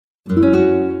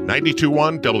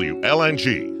92.1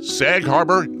 WLNG, Sag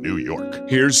Harbor, New York.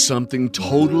 Here's something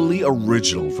totally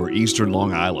original for Eastern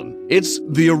Long Island. It's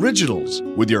The Originals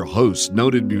with your host,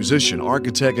 noted musician,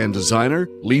 architect, and designer,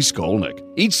 Lee Skolnick.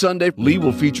 Each Sunday, Lee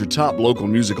will feature top local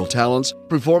musical talents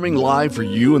performing live for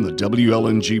you in the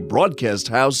WLNG Broadcast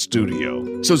House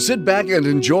studio. So sit back and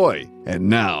enjoy. And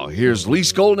now, here's Lee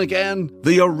Skolnick and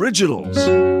The Originals.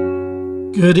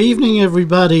 Good evening,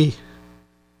 everybody.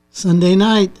 Sunday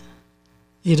night,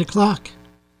 8 o'clock.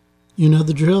 You know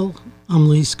the drill. I'm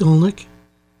Lee Skolnick.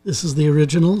 This is The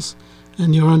Originals,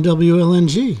 and you're on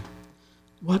WLNG.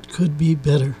 What could be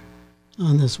better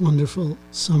on this wonderful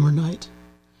summer night?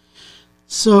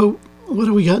 So, what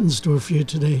do we got in store for you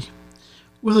today?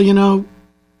 Well, you know,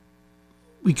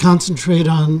 we concentrate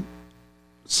on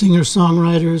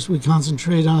singer-songwriters. We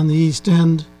concentrate on the East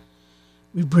End.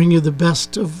 We bring you the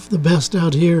best of the best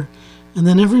out here. And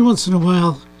then every once in a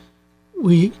while,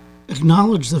 we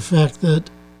acknowledge the fact that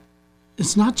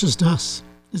it's not just us.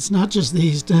 It's not just the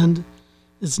East End.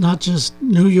 It's not just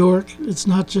New York. It's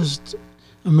not just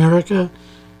America.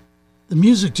 The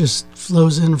music just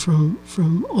flows in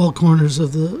from all corners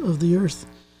of the earth.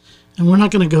 And we're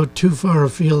not going to go too far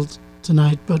afield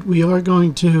tonight, but we are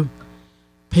going to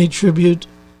pay tribute,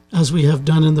 as we have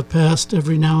done in the past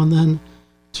every now and then,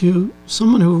 to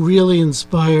someone who really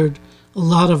inspired a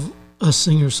lot of us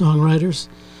singer-songwriters.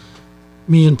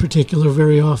 Me in particular,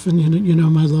 very often. You know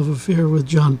my love affair with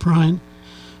John Prine.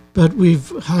 But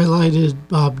we've highlighted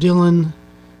Bob Dylan,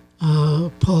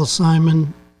 Paul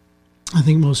Simon, I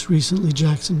think most recently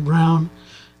Jackson Browne,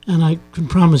 and I can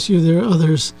promise you there are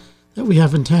others that we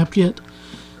haven't tapped yet.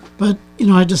 But, you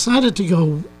know, I decided to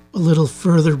go a little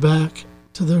further back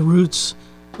to the roots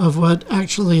of what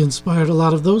actually inspired a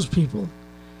lot of those people.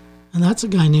 And that's a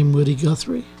guy named Woody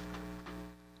Guthrie.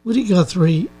 Woody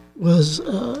Guthrie was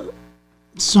a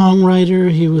songwriter,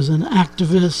 he was an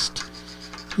activist,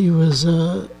 he was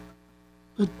a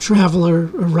traveler,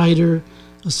 a writer,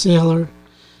 a sailor,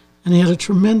 and he had a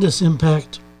tremendous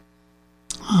impact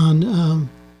on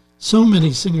so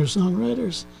many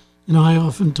singer-songwriters. You know, I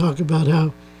often talk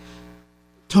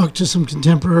to some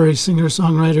contemporary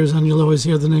singer-songwriters, and you'll always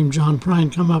hear the name John Prine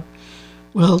come up.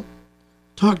 Well,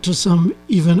 talk to some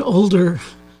even older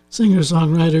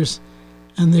singer-songwriters,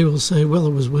 and they will say, well,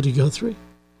 it was Woody Guthrie.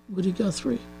 Woody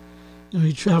Guthrie. You know,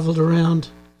 he traveled around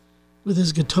with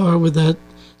his guitar with that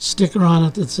sticker on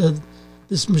it that said,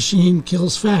 "This machine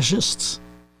kills fascists."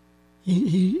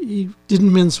 He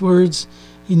didn't mince words.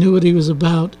 He knew what he was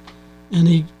about, and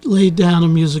he laid down a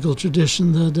musical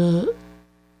tradition that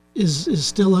is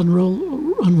still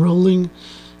unrolling.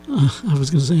 I was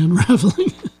going to say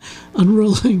unraveling,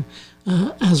 unrolling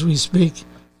as we speak.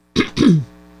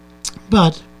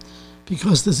 But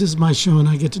because this is my show and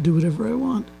I get to do whatever I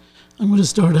want, I'm going to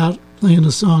start out playing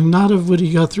a song, not of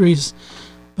Woody Guthrie's,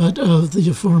 but of the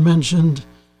aforementioned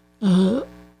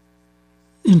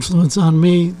influence on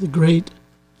me, the great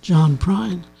John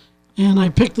Prine. And I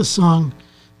picked the song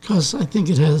because I think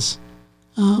it has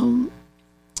a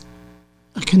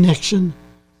connection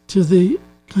to the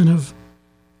kind of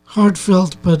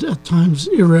heartfelt but at times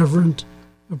irreverent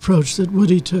approach that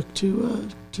Woody took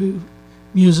to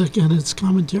music and its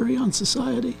commentary on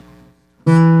society.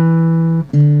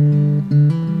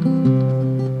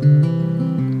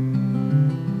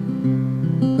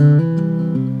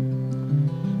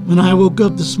 When I woke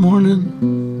up this morning,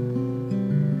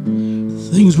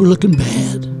 things were looking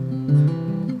bad.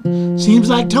 Seems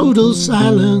like total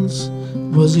silence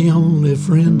was the only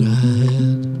friend I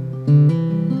had.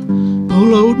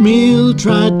 Old oatmeal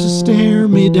tried to stare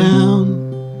me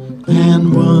down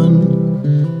and won.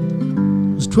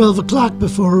 It was 12 o'clock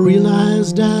before I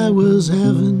realized I was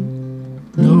having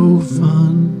no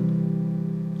fun.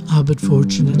 But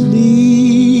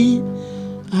fortunately,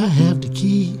 I have the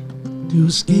key to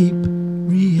escape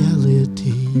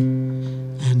reality.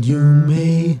 And you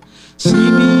may see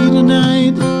me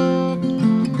tonight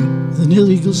with an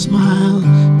illegal smile.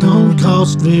 Don't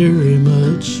cost very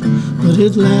much, but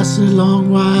it lasts a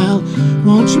long while.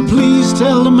 Won't you please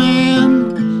tell the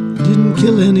man didn't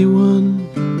kill anyone?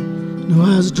 No,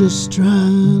 I was just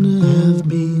trying to have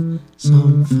me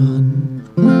some fun.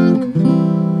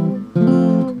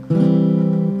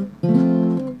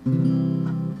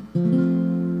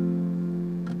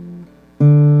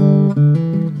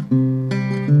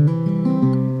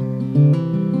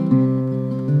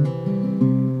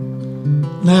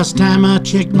 Last time I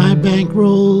checked my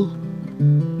bankroll,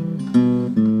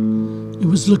 it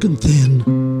was looking thin.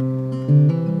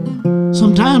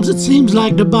 Sometimes it seems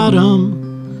like the bottom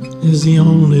is the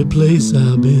only place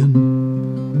I've been.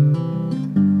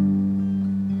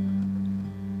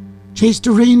 Chased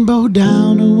a rainbow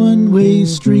down a one-way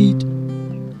street,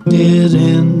 dead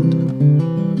end.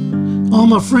 All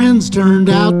my friends turned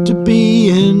out to be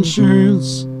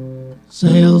insurance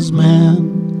salesman.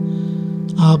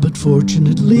 But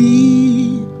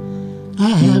fortunately, I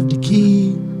have the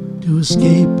key to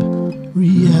escape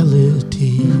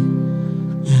reality.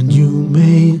 And you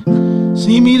may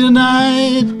see me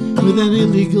tonight with an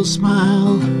illegal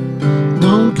smile.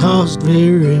 Don't cost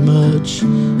very much,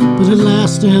 but it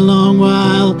lasts a long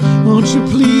while. Won't you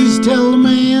please tell the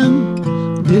man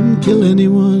I didn't kill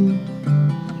anyone?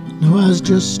 No, I was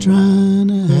just trying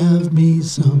to have me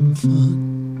some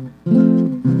fun.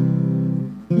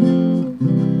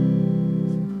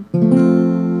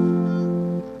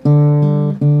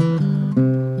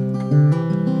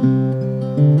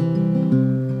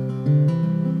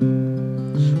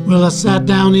 Well, I sat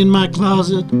down in my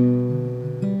closet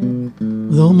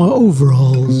with all my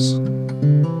overalls,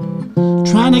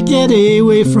 trying to get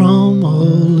away from all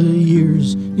the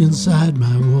years inside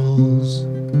my walls.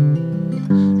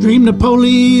 Dreamed the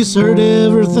police heard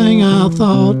everything I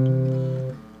thought.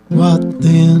 What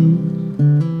then?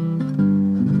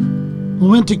 I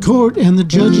went to court and the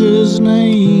judge's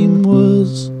name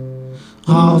was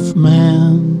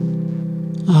Hoffman.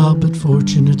 But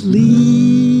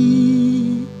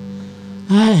fortunately,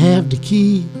 I have the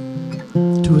key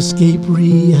to escape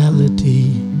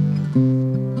reality.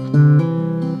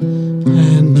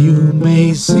 And you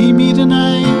may see me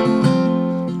tonight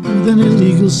with an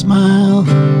illegal smile.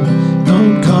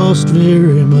 Don't cost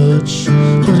very much,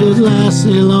 but it lasts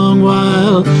a long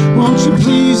while. Won't you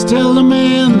please tell the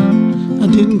man I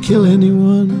didn't kill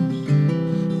anyone?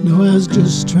 No, I was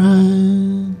just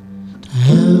trying to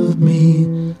have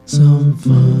me some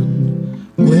fun.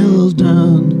 Well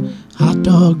done, hot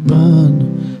dog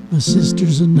bun, my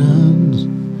sister's a nun.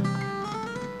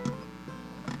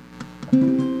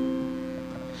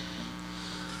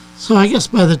 So I guess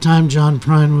by the time John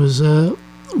Prine was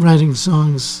writing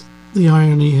songs, the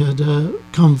irony had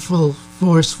come full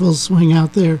force, full swing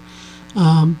out there.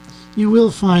 You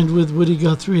will find with Woody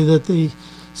Guthrie that the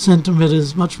sentiment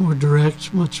is much more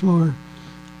direct, much more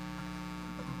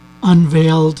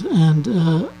unveiled, and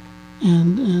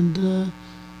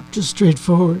just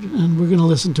straightforward. And we're going to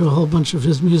listen to a whole bunch of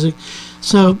his music.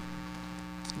 So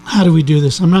how do we do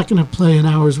this? I'm not going to play an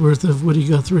hour's worth of Woody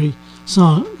Guthrie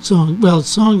well,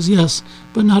 songs, yes,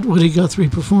 but not Woody Guthrie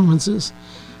performances.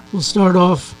 We'll start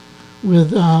off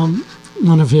with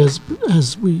one of his,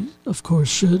 as we, of course,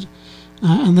 should.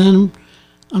 And then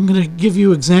I'm going to give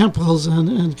you examples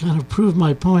and kind of prove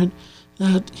my point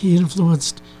that he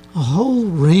influenced a whole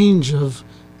range of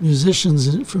musicians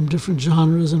from different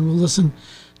genres, and we'll listen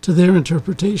to their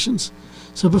interpretations.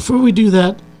 So before we do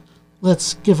that,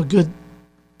 let's give a good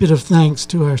bit of thanks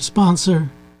to our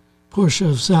sponsor, Porsche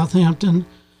of Southampton.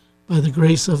 By the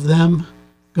grace of them,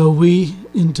 go we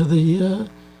into the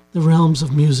realms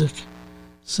of music.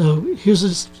 So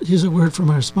here's a word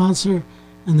from our sponsor,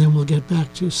 and then we'll get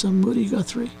back to some Woody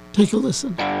Guthrie. Take a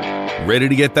listen. Ready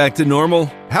to get back to normal?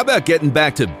 How about getting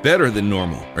back to better than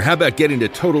normal? Or how about getting to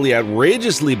totally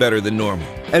outrageously better than normal?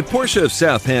 At Porsche of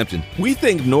Southampton, we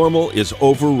think normal is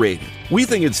overrated. We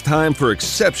think it's time for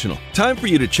exceptional. Time for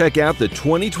you to check out the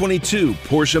 2022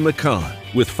 Porsche Macan.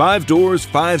 With 5 doors,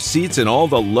 5 seats, and all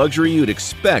the luxury you'd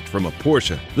expect from a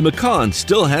Porsche, the Macan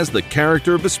still has the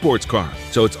character of a sports car.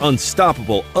 So it's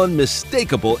unstoppable,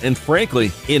 unmistakable, and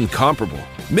frankly, incomparable.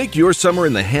 Make your summer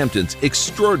in the Hamptons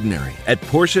extraordinary at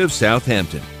Porsche of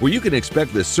Southampton, where you can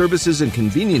expect the services and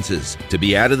conveniences to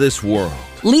be out of this world.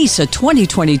 Lease a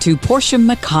 2022 Porsche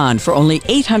Macan for only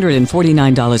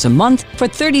 $849 a month for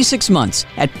 36 months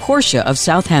at Porsche of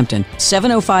Southampton,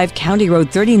 705 County Road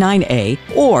 39A,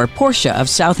 or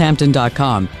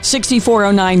PorscheofSouthampton.com.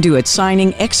 6409 due at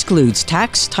signing excludes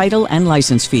tax, title, and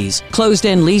license fees.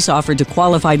 Closed-end lease offered to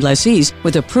qualified lessees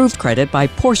with approved credit by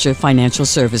Porsche Financial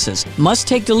Services. Must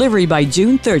take delivery by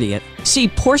June 30th. See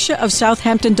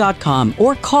PorscheofSouthampton.com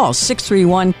or call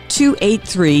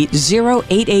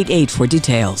 631-283-0888 for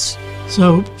details.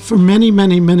 So for many,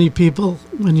 many, many people,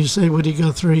 when you say Woody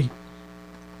Guthrie,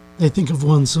 they think of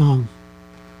one song.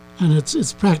 And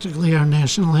it's practically our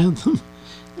national anthem.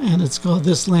 And it's called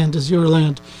This Land Is Your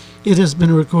Land. It has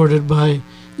been recorded by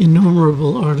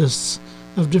innumerable artists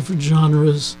of different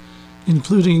genres,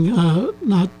 including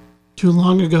not too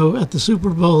long ago at the Super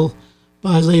Bowl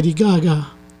by Lady Gaga.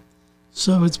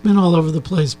 So it's been all over the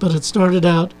place, but it started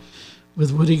out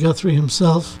with Woody Guthrie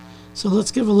himself. So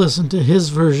let's give a listen to his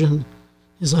version,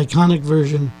 his iconic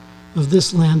version of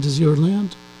This Land Is Your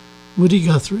Land. Woody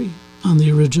Guthrie on the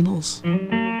originals.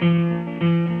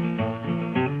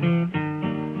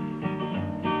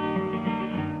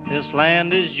 This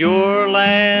land is your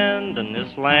land, and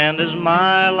this land is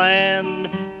my land,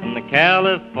 from the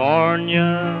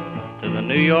California to the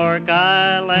New York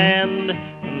Island,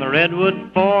 from the Redwood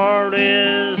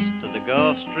Forest to the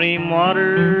Gulf Stream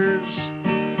waters.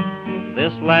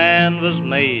 This land was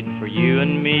made for you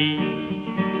and me.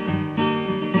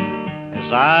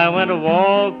 As I went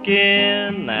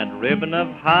a-walking that ribbon of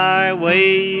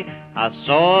highway, I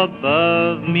saw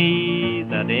above me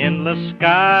that endless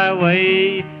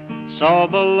skyway, saw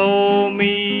below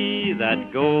me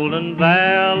that golden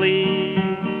valley.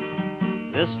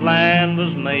 This land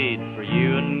was made for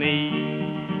you and me.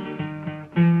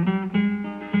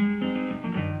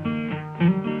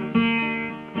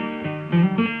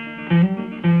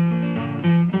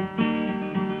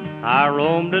 I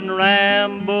roamed and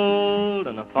rambled,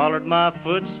 and I followed my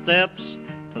footsteps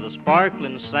to the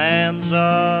sparkling sands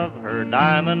of her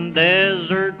diamond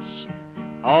deserts.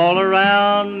 All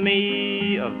around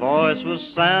me a voice was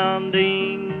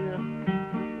sounding,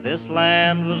 this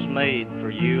land was made for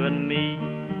you and me.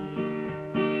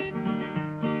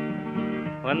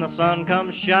 When the sun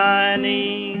comes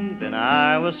shining, then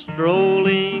I was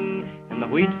strolling, and the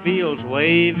wheat fields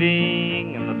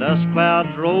waving, and the dust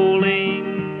clouds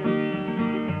rolling.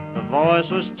 The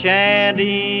voice was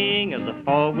chanting as the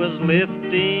fog was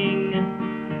lifting,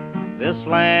 this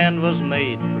land was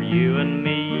made for you and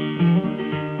me.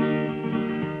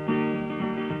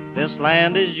 This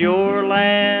land is your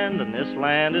land, and this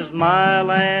land is my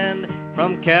land,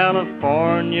 from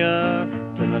California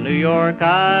to the New York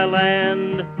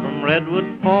Island, from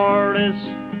Redwood Forest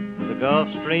to the Gulf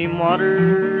Stream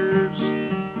waters.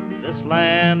 This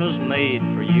land was made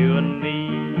for you and me.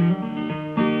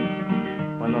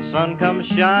 When the sun comes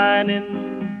shining,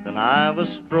 then I was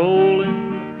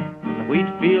strolling, and the wheat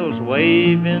fields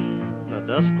waving, the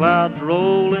dust clouds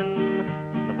rolling,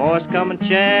 the voice coming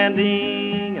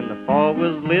chanting, and the fog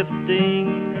was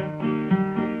lifting.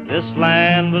 This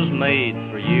land was made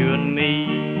for you and me.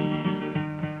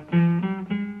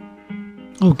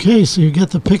 Okay, so you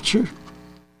get the picture.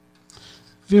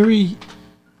 Very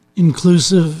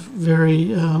inclusive,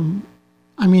 very,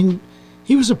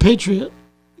 he was a patriot.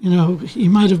 You know, he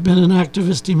might have been an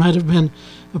activist, he might have been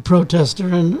a protester,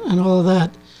 and all of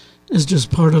that is just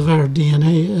part of our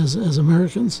DNA as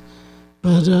Americans.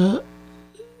 But,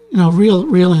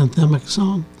 real anthemic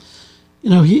song. You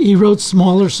know, he wrote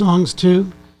smaller songs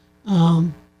too.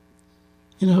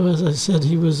 As I said,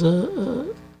 he was a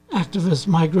activist,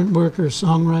 migrant worker,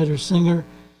 songwriter, singer.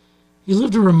 He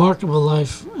lived a remarkable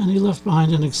life, and he left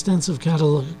behind an extensive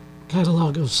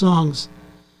catalog of songs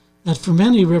that for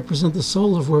many represent the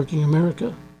soul of working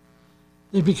America.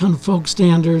 They've become folk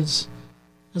standards.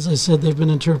 As I said, they've been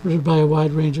interpreted by a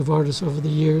wide range of artists over the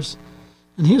years.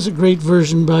 And here's a great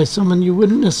version by someone you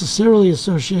wouldn't necessarily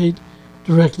associate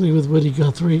directly with Woody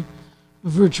Guthrie, a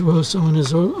virtuoso in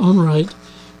his own right,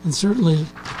 and certainly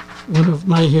one of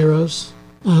my heroes,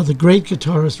 the great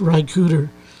guitarist Ry Cooder.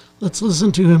 Let's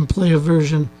listen to him play a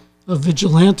version of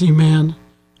Vigilante Man,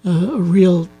 a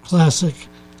real classic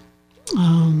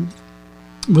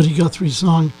Woody Guthrie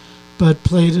song, but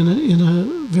played in a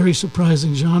very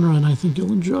surprising genre, and I think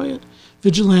you'll enjoy it.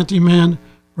 Vigilante Man,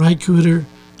 Ry Cooder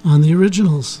on the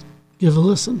Originals. Give a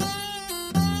listen.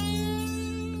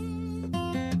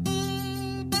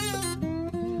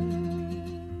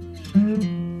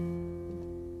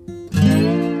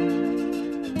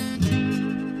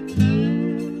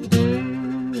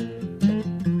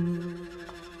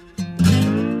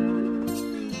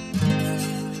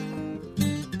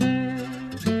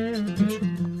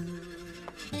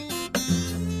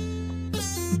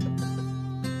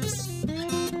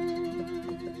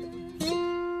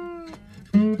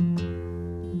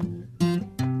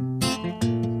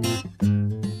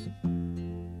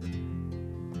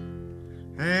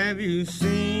 Have you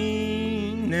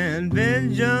seen that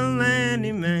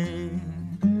vigilante man?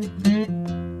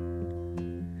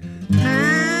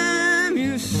 Have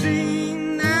you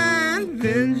seen that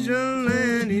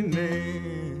vigilante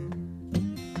man?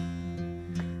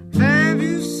 Have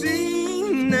you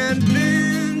seen that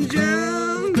vigilante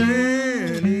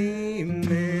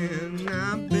man?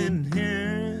 I've been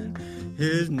hearing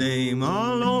his name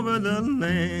all over the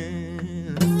land.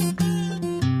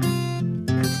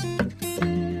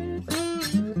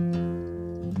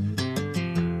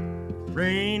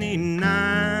 Rainy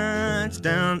nights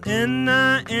down in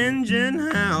the engine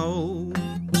house,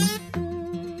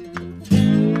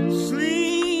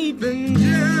 sleeping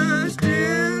just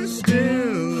as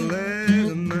still as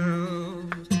a mouse.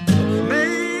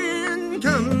 Man,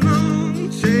 come along,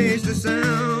 chase the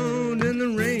sound in the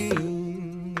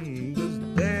rain. Was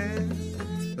that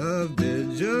a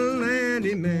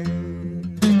vigilante man?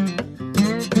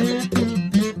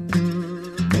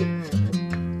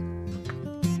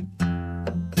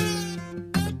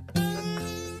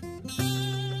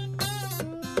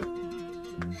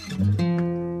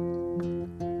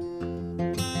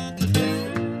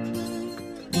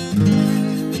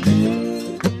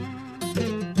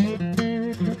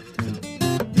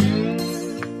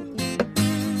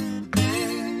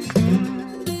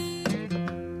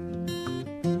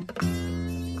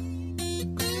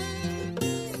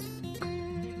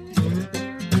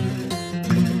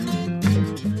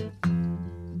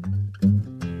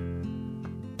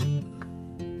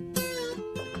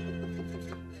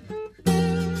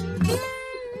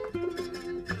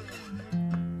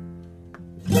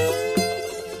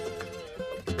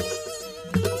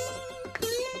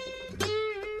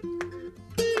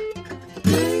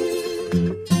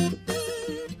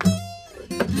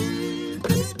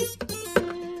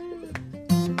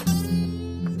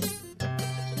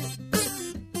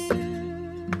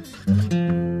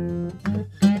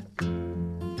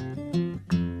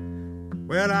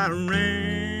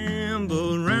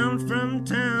 ramble round from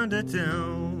town to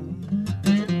town.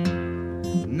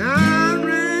 And I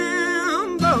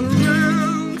ramble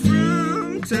round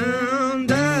from town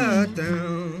to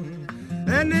town.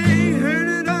 And they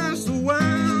herded us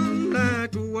wild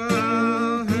like a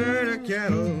wild herd of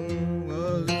cattle.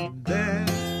 Was that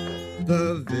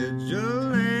the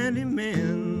vigilante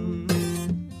men?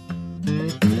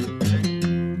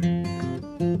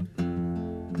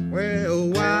 Well,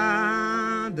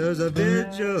 why does a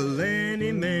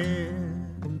vigilante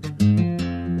man?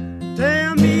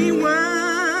 Tell me,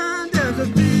 why does a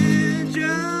vigilante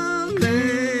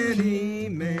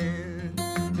man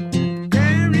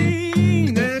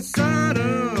carry that sort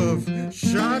of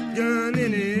shotgun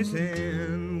in his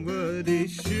hand? Would he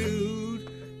shoot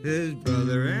his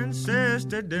brother and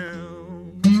sister down?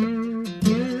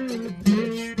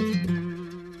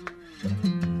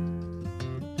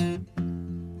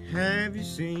 Have you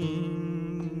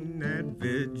seen that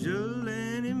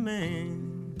vigilante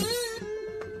man?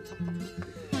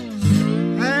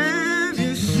 Have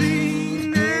you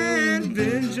seen that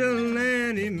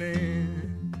vigilante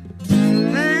man?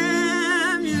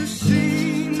 Have you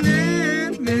seen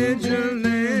that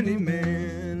vigilante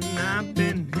man? I've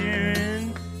been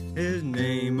hearing his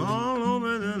name all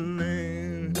over the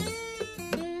land.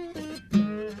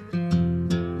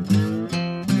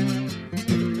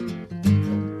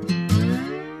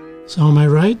 So am I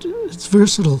right? It's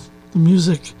versatile. The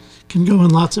music can go in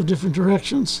lots of different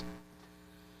directions.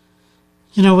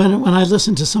 You know, when I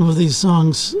listen to some of these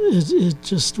songs, it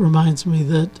just reminds me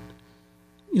that,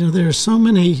 you know, there are so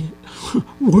many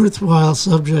worthwhile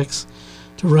subjects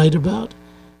to write about.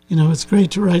 You know, it's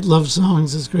great to write love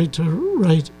songs. It's great to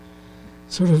write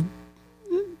sort of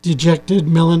dejected,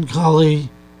 melancholy,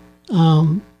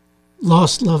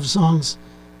 lost love songs.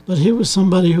 But here was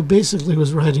somebody who basically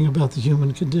was writing about the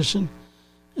human condition.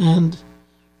 And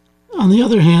on the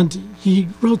other hand, he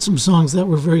wrote some songs that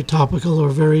were very topical or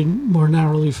very more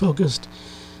narrowly focused.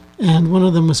 And one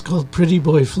of them was called Pretty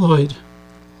Boy Floyd.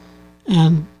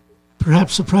 And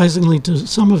perhaps surprisingly to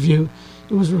some of you,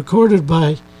 it was recorded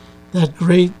by that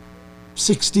great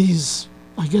 60s,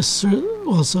 I guess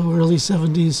also early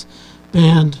 70s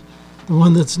band, the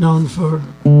one that's known for...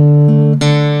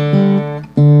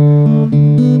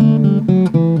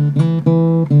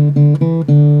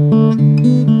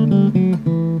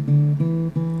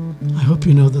 I hope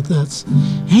you know that that's,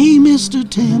 hey, Mr.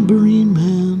 Tambourine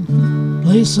Man,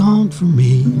 play a song for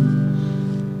me.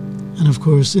 And of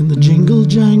course, in the jingle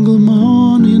jangle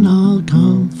morning, I'll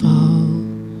come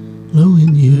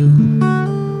following you.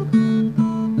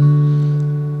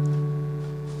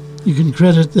 You can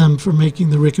credit them for making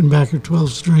the Rickenbacker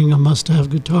 12-string a must-have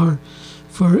guitar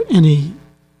for any,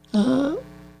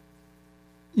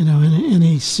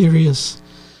 any serious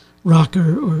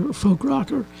rocker or folk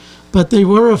rocker. But they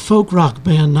were a folk rock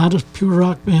band, not a pure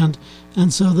rock band,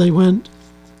 and so they went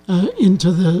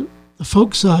into the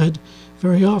folk side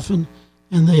very often,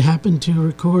 and they happened to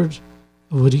record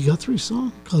a Woody Guthrie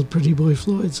song called Pretty Boy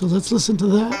Floyd. So let's listen to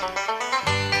that.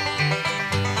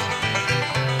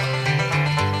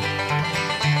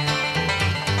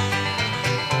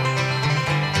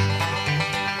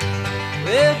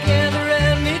 Well, gather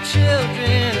round me,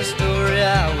 children, a story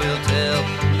I will tell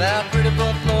about Pretty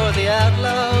Boy Floyd, the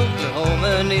outlaw.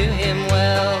 Oklahoma knew him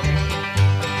well.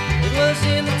 It was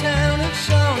in the town of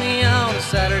Shawnee on a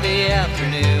Saturday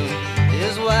afternoon.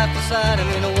 His wife beside him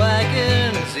in a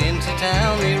wagon, as into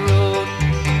town they rode.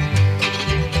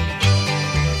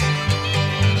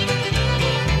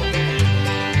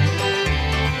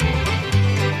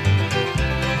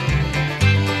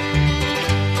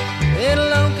 Then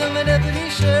along come a deputy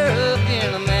sheriff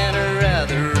in a manner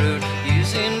rather rude,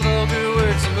 using vulgar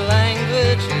words of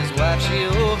language his wife she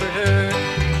overheard.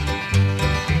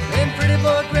 Then Pretty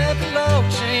Boy grabbed the log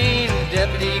chain, the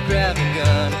deputy grabbed a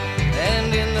gun,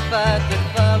 and in the fight that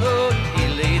followed, he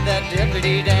laid that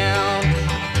deputy down.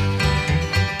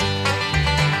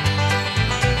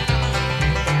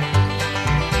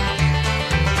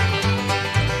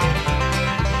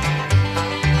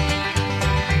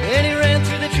 Then he ran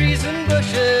through the trees and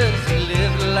bushes, he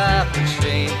lived a life of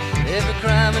shame. Every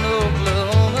crime in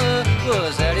Oklahoma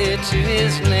was added to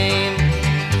his name.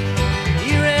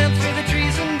 He ran through the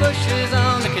trees and bushes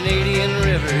on the Canadian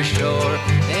River shore,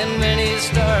 and many a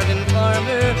starving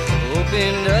farmer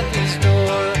opened up his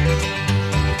door.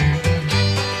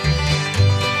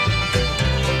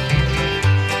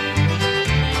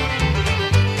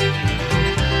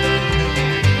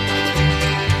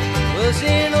 Was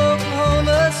in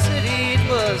Oklahoma City, it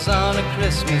was on a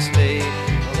Christmas day. A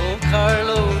whole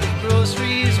carload of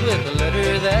groceries with a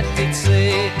letter that could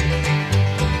say,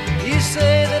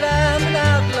 say that I'm an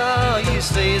outlaw, you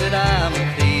say that I'm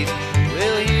a thief.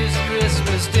 Well, here's a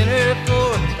Christmas dinner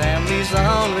for families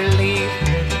on relief.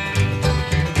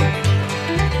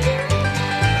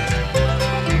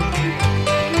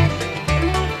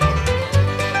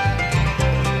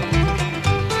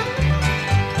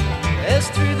 As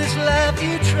through this life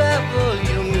you travel,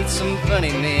 you'll meet some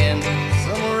funny men.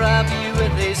 Some will rob you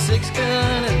with a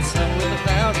 6-gun and some with a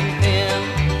fountain pen.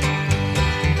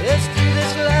 As through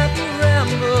this life you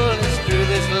ramble, as through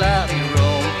this life you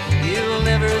roam, you'll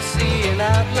never see an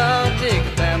outlaw take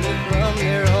a family from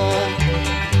their home.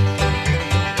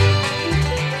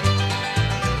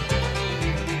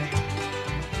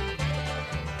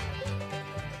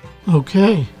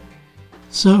 Okay,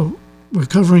 so we're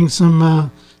covering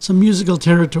some musical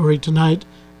territory tonight,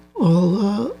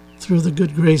 all through the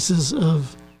good graces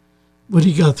of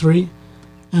Woody Guthrie.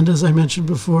 And as I mentioned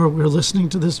before, we're listening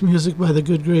to this music by the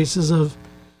good graces of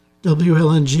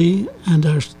WLNG and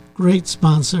our great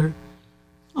sponsor,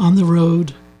 On the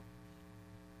Road,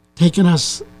 taking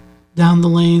us down the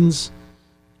lanes,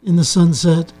 in the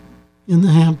sunset, in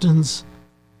the Hamptons,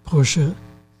 Porsche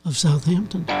of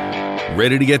Southampton.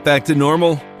 Ready to get back to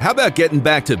normal? How about getting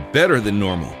back to better than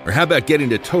normal? Or how about getting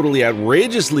to totally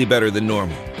outrageously better than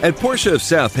normal? At Porsche of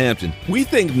Southampton, we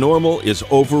think normal is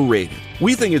overrated.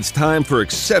 We think it's time for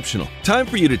exceptional. Time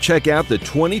for you to check out the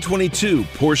 2022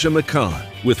 Porsche Macan.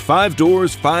 With 5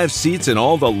 doors, 5 seats, and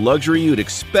all the luxury you'd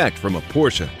expect from a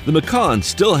Porsche, the Macan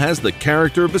still has the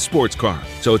character of a sports car.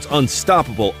 So it's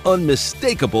unstoppable,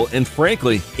 unmistakable, and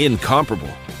frankly, incomparable.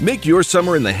 Make your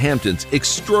summer in the Hamptons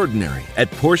extraordinary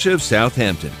at Porsche of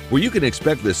Southampton, where you can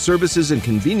expect the services and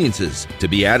conveniences to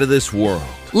be out of this world.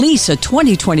 Lease a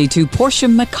 2022 Porsche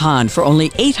Macan for only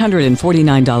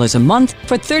 $849 a month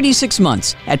for 36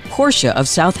 months at Porsche of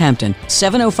Southampton,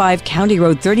 705 County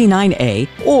Road 39A,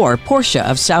 or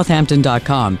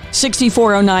PorscheofSouthampton.com.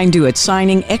 6409 due at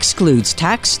signing excludes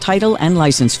tax, title, and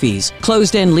license fees.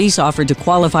 Closed-end lease offered to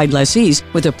qualified lessees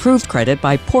with approved credit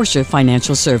by Porsche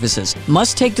Financial Services.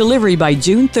 Must take delivery by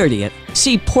June 30th.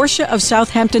 See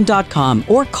PorscheofSouthampton.com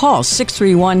or call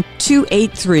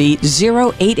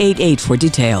 631-283-0888 for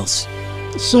details.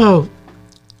 So,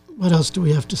 what else do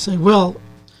we have to say? Well,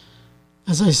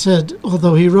 as I said,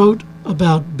 although he wrote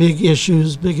about big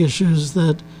issues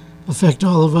that affect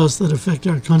all of us, that affect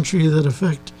our country, that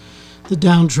affect the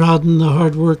downtrodden, the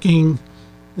hardworking,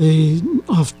 the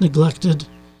oft neglected,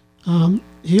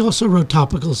 he also wrote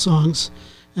topical songs.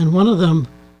 And one of them,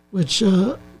 which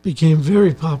became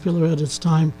very popular at its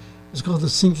time, was called The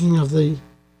Sinking of the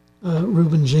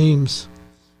Reuben James.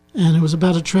 And it was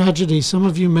about a tragedy. Some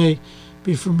of you may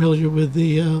be familiar with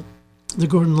the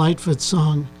Gordon Lightfoot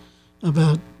song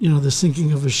about, the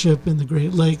sinking of a ship in the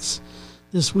Great Lakes.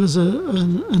 This was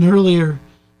an earlier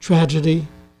tragedy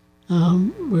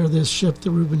where this ship, the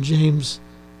Reuben James,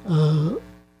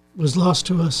 was lost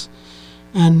to us.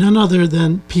 And none other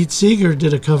than Pete Seeger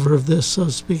did a cover of this. So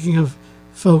speaking of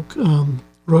folk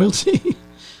royalty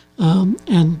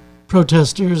and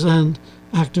protesters and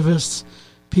activists,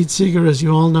 Pete Seeger, as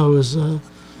you all know, is a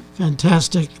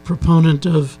fantastic proponent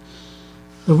of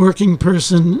the working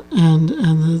person and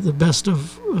the best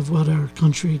of what our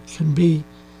country can be.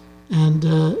 And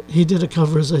he did a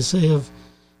cover, as I say, of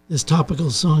this topical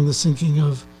song, The Sinking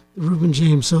of the Reuben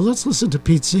James. So let's listen to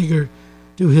Pete Seeger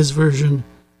do his version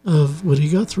of Woody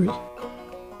Guthrie.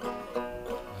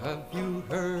 Have you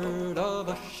heard of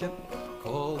a ship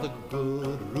called the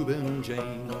Good Reuben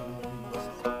James,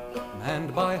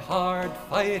 manned by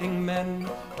hard-fighting men,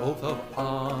 both of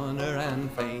honor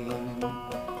and fame?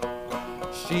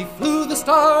 She flew the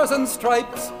stars and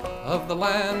stripes of the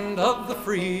land of the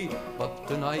free, but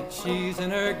tonight she's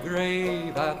in her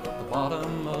grave at the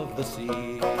bottom of the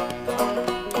sea.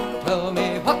 Tell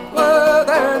me, what were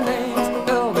their names?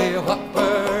 Tell me, what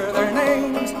were their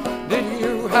names? Did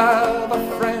you have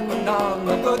a friend on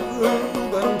the Good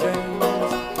Reuben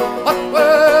James? What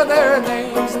were their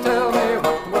names? Tell me,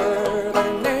 what were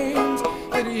their names?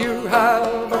 Did you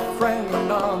have a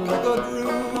friend on the Good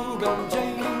Reuben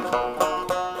James?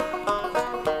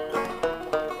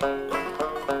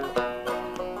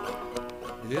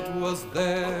 It was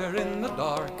there in the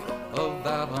dark of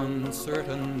that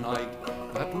uncertain night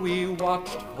that we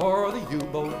watched for the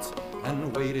U-boats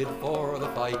and waited for the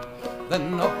fight.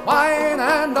 Then a whine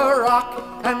and a rock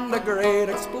and a great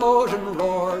explosion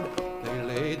roared. They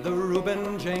laid the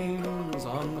Reuben James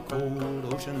on the cold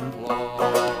ocean floor.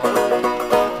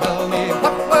 Tell me,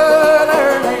 what were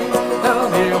their names? Tell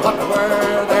me, what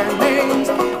were their names?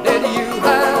 Did you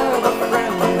have a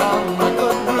friend on the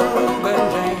Good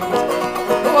Reuben James?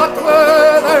 What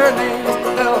were their names?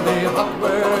 Tell me, what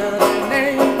were their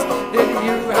names? Did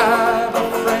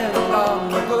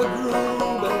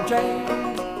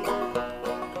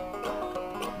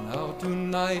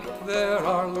tonight there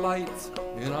are lights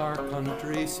in our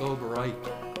country so bright.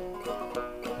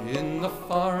 In the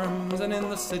farms and in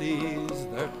the cities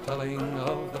they're telling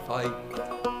of the fight.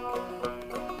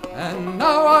 And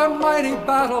now our mighty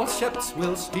battleships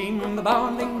will steam the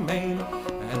bounding main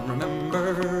and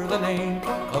remember the name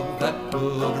of that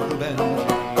good Reuben James.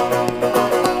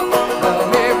 Tell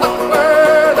me what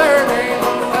were their names,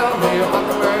 tell me what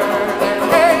were their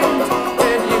names.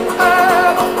 Did you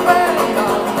have a friend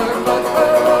on the good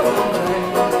Reuben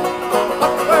James?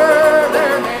 What were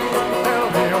their names, tell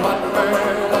me what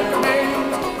were their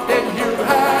names. Did you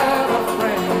have a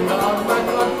friend on the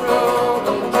good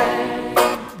Reuben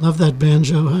James? Love that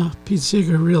banjo, huh? Pete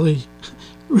Seeger really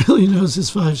knows his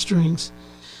five strings.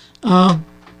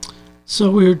 So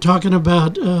we were talking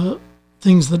about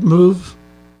things that move.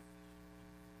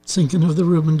 Thinking of the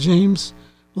Reuben James.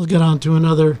 We'll get on to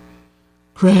another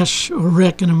crash or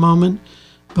wreck in a moment,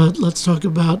 but let's talk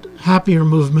about happier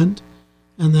movement,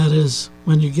 and that is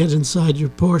when you get inside your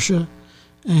Porsche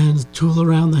and tool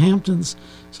around the Hamptons.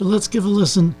 So let's give a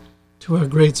listen to our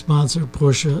great sponsor,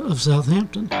 Porsche of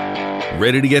Southampton.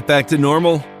 Ready to get back to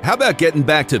normal? How about getting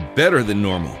back to better than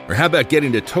normal? Or how about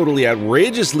getting to totally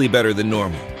outrageously better than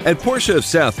normal? At Porsche of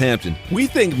Southampton, we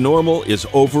think normal is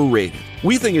overrated.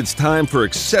 We think it's time for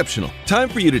exceptional. Time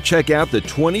for you to check out the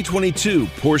 2022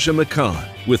 Porsche Macan.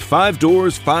 With 5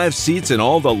 doors, 5 seats, and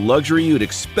all the luxury you'd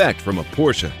expect from a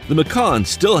Porsche, the Macan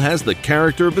still has the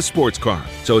character of a sports car.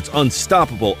 So it's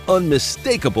unstoppable,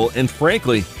 unmistakable, and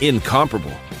frankly,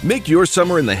 incomparable. Make your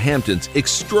summer in the Hamptons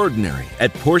extraordinary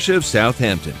at Porsche of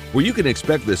Southampton, where you can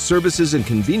expect the services and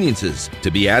conveniences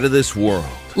to be out of this world.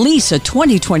 Lease a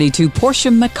 2022 Porsche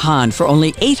Macan for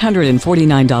only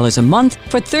 $849 a month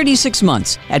for 36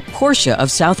 months at Porsche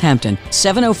of Southampton,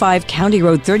 705 County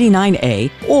Road 39A,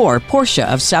 or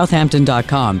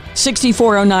PorscheofSouthampton.com.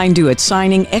 $64.09 due at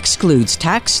signing excludes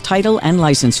tax, title, and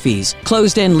license fees.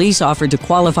 Closed-end lease offered to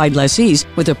qualified lessees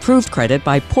with approved credit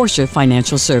by Porsche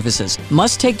Financial Services.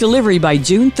 Must take delivery by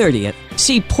June 30th.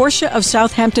 See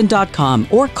PorscheofSouthampton.com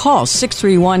or call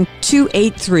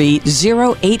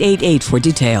 631-283-0888 for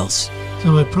details.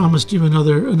 So I promised you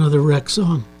another wreck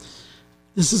song.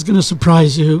 This is going to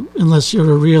surprise you unless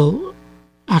you're a real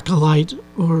acolyte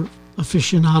or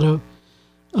aficionado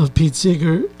of Pete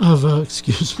Seeger, of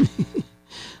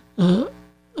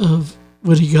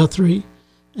Woody Guthrie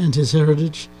and his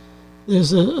heritage.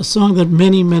 There's a song that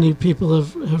many people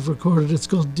have recorded. It's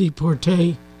called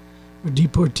Deportee, or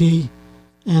Deportee,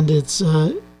 and it's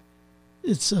a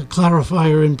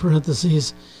clarifier in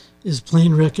parentheses is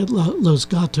Plane Wreck at Los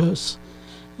Gatos.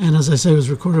 And as I say, it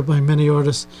was recorded by many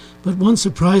artists. But one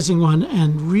surprising one,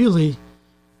 and really,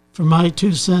 for my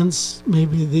 2 cents,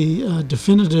 maybe the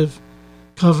definitive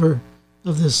cover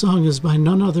of this song is by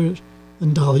none other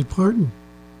than Dolly Parton.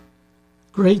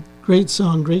 Great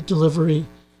song, great delivery.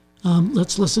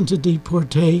 Let's listen to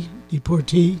Deportee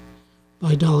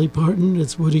by Dolly Parton.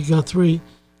 It's Woody Guthrie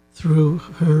through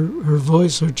her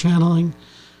voice, her channeling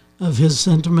of his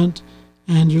sentiment.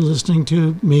 And you're listening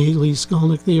to me, Lee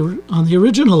Skolnick, on the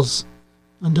originals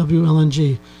on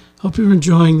WLNG. Hope you're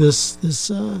enjoying this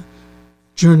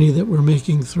journey that we're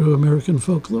making through American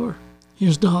folklore.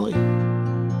 Here's Dolly.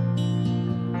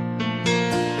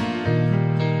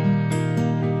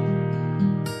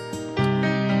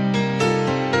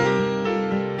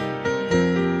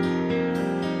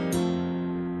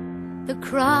 The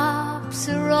crops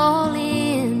are all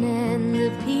in and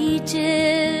the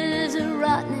peaches are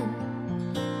rotting.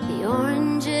 The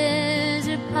oranges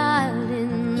are piled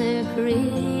in their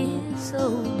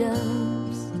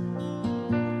chrysoberyls.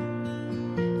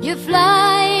 You're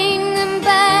flying them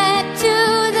back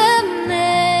to the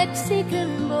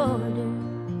Mexican border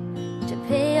to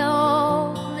pay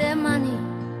all their money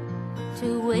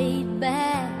to wait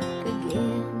back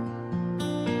again.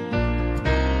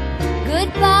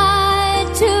 Goodbye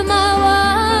to my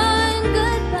one,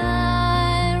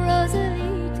 goodbye,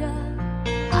 Rosalita.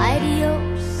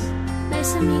 Adios,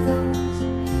 mis amigos,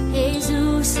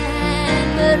 Jesus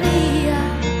and Maria.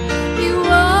 You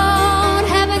won't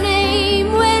have a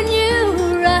name when you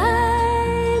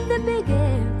ride the big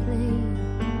airplane.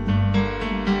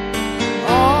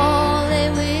 All they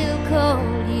will call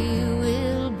you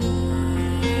will be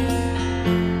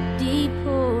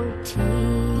deportee.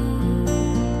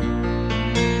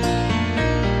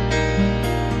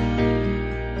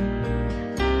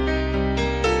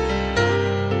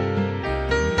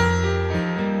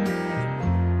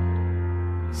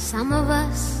 Some of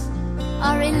us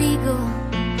are illegal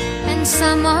and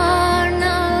some are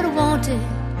not wanted.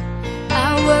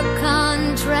 Our work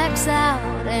contract's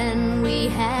out and we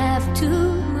have to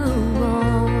move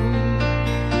on.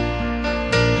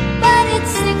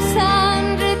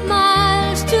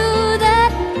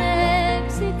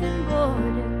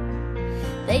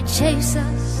 chase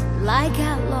us like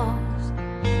outlaws,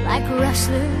 like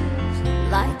wrestlers,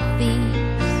 like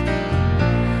thieves.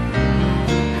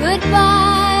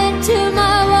 Goodbye to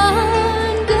my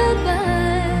one,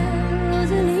 goodbye,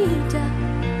 Rosalita.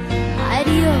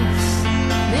 Adios,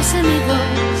 mis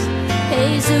amigos,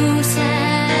 Jesus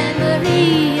and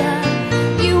Maria.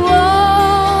 You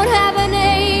won't have a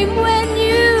name when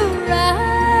you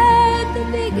ride the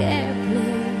big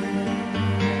airplane.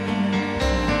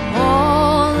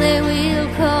 All they will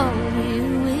call you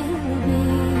will be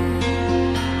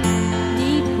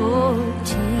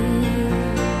deportee.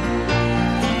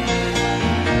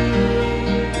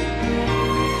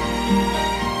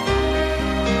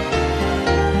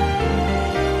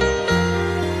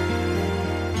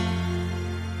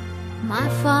 My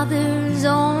father's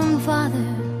own father,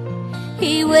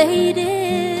 he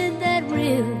waded that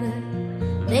river.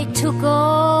 They took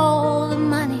all the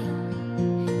money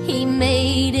he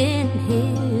made in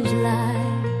his life.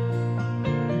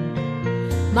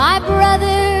 My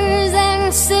brothers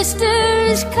and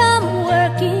sisters come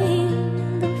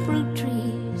working the fruit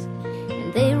trees,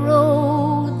 and they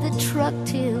rode the truck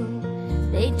till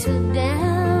they took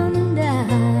down and died.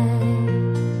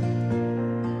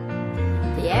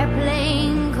 The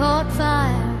airplane caught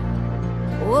fire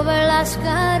over Las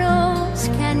Gatos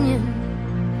Canyon,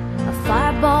 a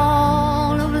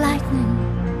fireball of lightning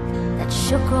that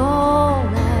shook all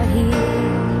our hills.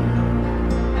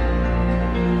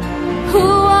 Who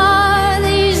are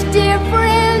these dear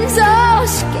friends, all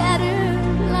scattered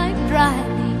like dry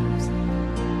leaves?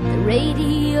 The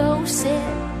radio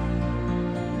said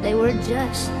they were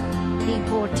just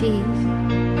deportees.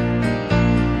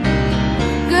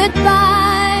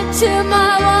 Goodbye to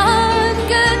my one,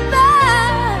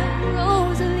 goodbye,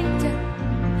 Rosalita.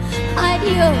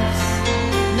 Adios,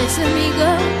 mis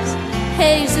amigos,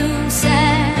 Jesus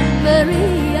and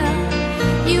Maria.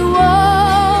 You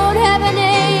won't have a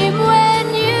name when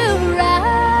you ride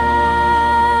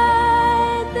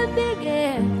the big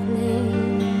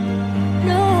airplane.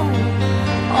 No,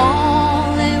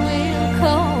 all they will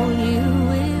call you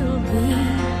will be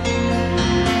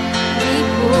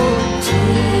deportee.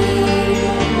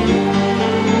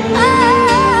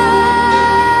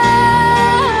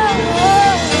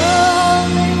 All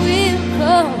they will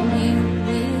call you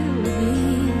will be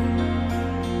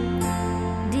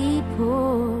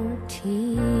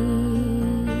deportee.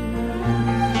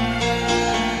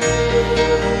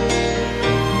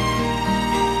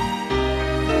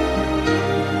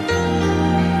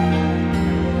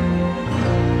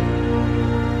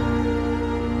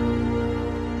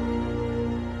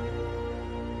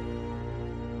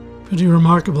 Pretty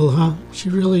remarkable, huh? She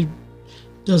really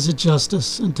does it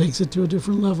justice and takes it to a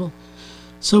different level.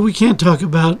 So we can't talk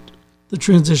about the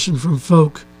transition from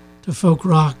folk to folk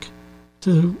rock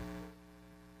to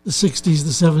the 60s,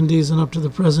 the 70s, and up to the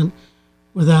present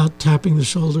without tapping the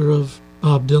shoulder of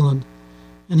Bob Dylan.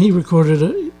 And he recorded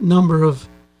a number of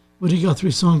Woody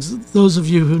Guthrie songs. Those of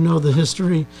you who know the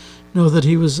history know that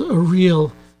he was a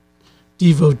real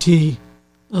devotee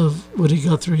of Woody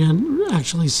Guthrie and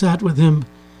actually sat with him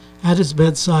at his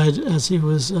bedside as he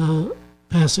was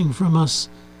passing from us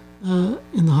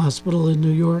in the hospital in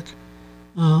New York.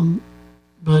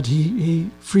 But he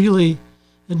freely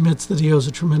admits that he owes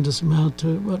a tremendous amount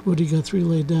to what Woody Guthrie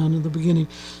laid down in the beginning.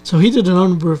 So he did a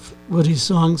number of Woody's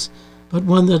songs, but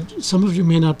one that some of you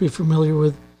may not be familiar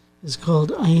with is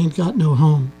called I Ain't Got No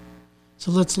Home.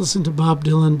 So let's listen to Bob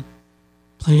Dylan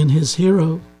playing his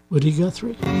hero, Woody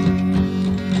Guthrie.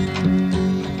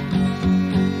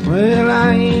 Well,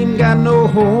 I ain't got no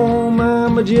home,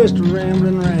 I'm just a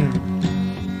rambling round.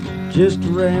 Just a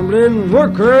rambling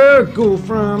worker, go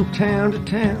from town to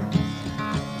town.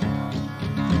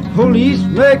 Police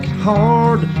make it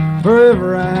hard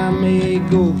wherever I may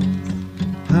go.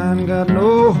 I ain't got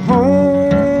no home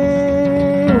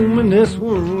in this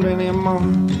world anymore.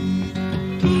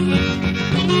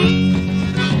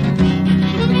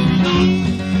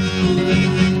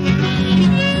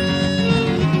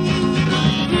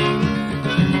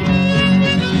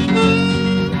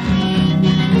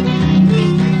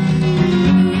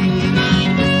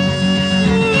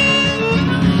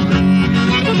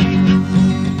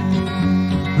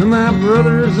 My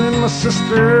brothers and my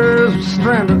sisters were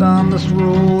stranded on this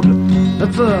road.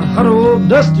 That's a hot old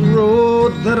dusty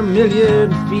road that a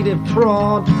million feet have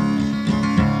trod.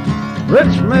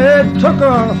 Rich man took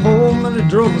our home and he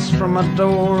drove us from my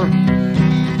door.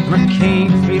 And I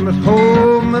can't feel at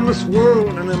home in this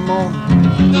world anymore.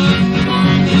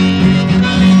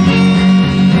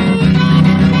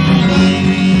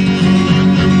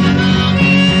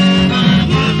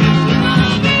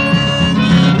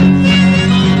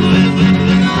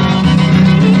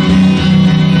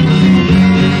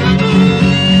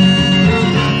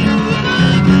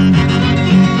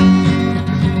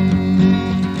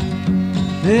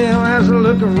 as I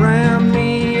look around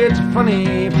me, it's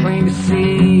funny, plain to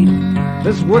see.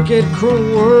 This wicked,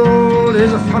 cruel world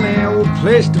is a funny old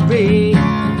place to be.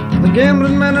 The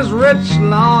gambling man is rich,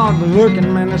 Lord, the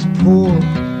working man is poor.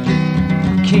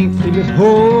 Can't feel at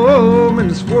home in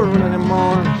this world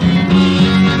anymore.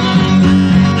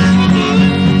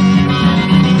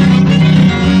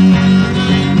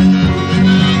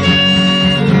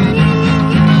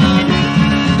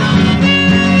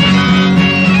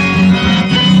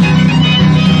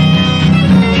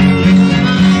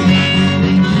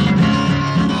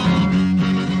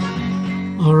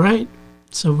 All right,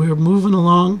 so we're moving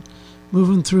along,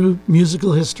 moving through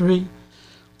musical history.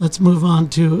 Let's move on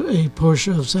to a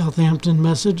Portia of Southampton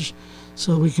message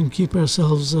so we can keep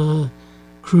ourselves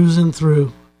cruising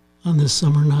through on this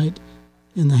summer night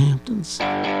in the Hamptons.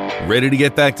 Ready to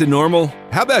get back to normal?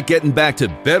 How about getting back to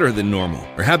better than normal?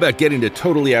 Or how about getting to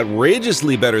totally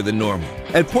outrageously better than normal?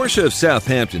 At Portia of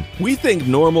Southampton, we think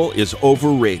normal is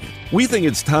overrated. We think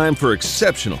it's time for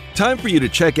exceptional. Time for you to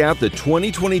check out the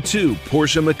 2022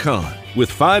 Porsche Macan. With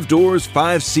 5 doors,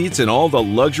 5 seats, and all the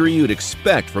luxury you'd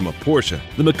expect from a Porsche,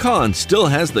 the Macan still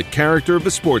has the character of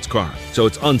a sports car. So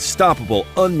it's unstoppable,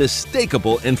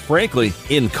 unmistakable, and frankly,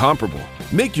 incomparable.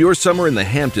 Make your summer in the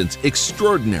Hamptons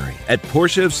extraordinary at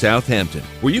Porsche of Southampton,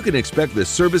 where you can expect the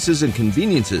services and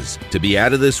conveniences to be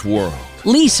out of this world.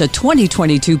 Lease a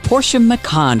 2022 Porsche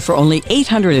Macan for only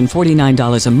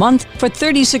 $849 a month for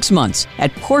 36 months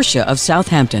at Porsche of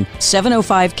Southampton,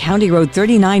 705 County Road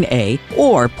 39A,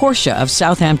 or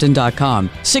PorscheofSouthampton.com.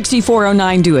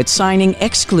 6409 due at signing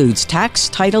excludes tax,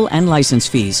 title, and license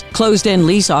fees. Closed-end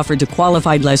lease offered to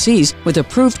qualified lessees with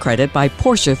approved credit by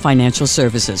Porsche Financial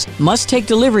Services. Must take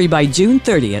delivery by June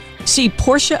 30th. See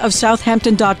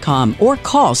PorscheofSouthampton.com or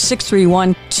call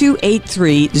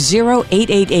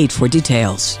 631-283-0888 for details.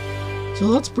 So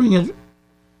let's bring it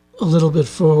a little bit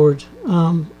forward.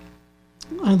 And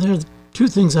there are 2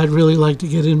 things I'd really like to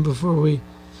get in before we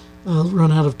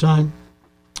run out of time.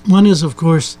 One is, of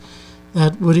course,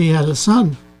 that Woody had a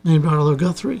son named Arlo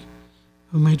Guthrie,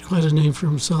 who made quite a name for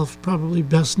himself, probably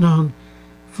best known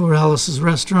for Alice's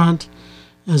Restaurant,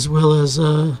 as well as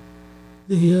the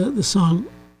song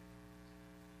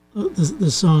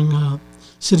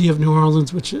City of New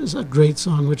Orleans, which is a great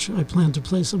song, which I plan to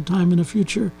play sometime in a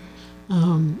future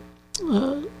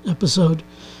episode.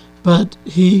 But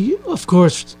he, of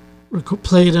course,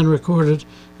 played and recorded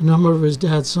a number of his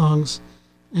dad's songs,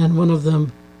 and one of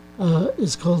them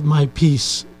is called My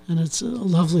Peace, and it's a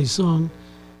lovely song,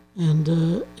 and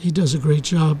he does a great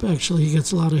job. Actually, he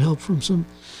gets a lot of help from some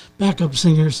backup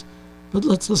singers. But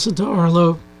let's listen to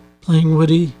Arlo playing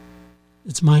Woody.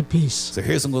 It's My Peace. So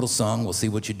here's a little song. We'll see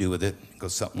what you do with it. It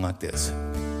goes something like this.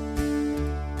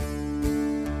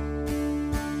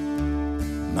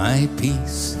 My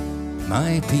peace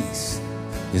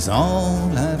is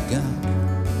all I've got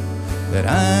that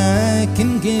I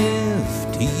can give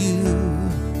to you.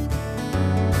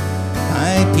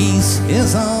 My peace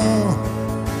is all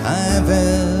I've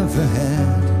ever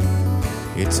had.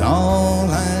 It's all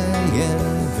I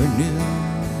ever knew.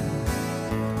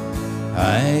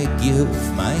 I give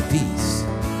my peace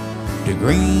to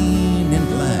green and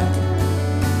black,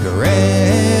 to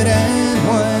red and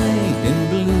white and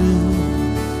blue.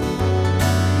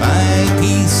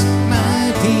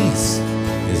 My peace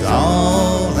is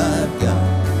all I've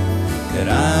got that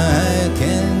I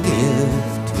can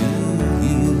give to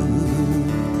you.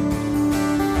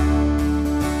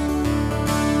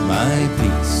 My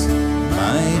peace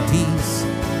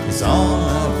is all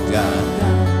I've got.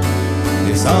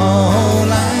 It's all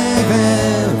I've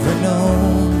ever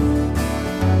known.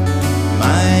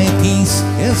 My peace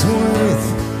is worth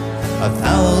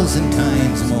 1,000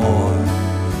 times more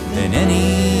than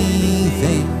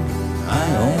anything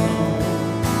I own.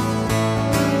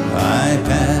 I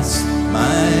pass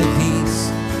my peace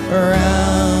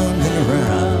around and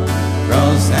around,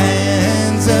 across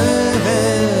hands of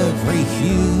every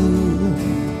hue.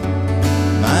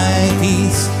 My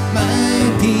peace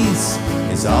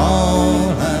is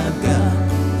all I've got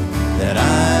that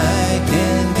I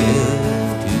can give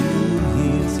to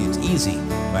you. See, it's easy.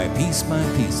 My peace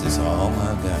is all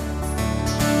I've got.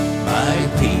 My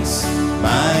peace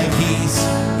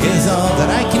is all that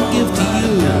I can give to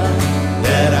you,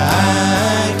 that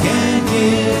I can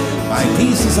give. My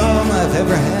peace is all I've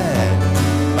ever had.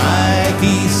 My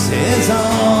peace is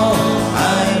all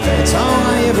it's all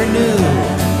I ever knew.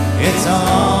 It's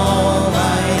all I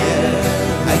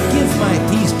give my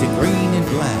peace to green and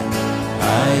black.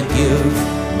 I give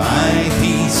my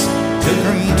peace to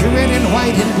green, to red and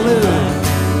white and blue,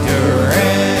 to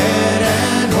red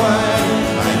and white.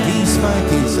 My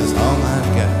peace is all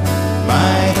I've got.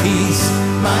 My peace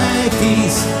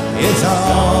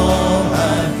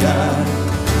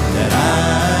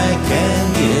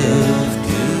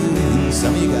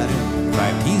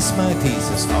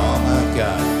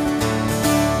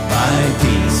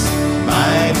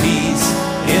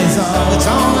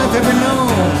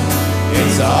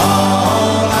It's all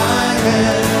I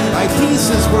have. My peace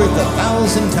is worth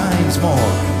 1,000 times more.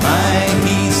 My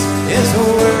peace is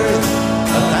worth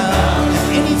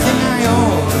anything I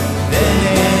own. Than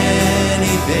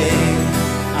anything.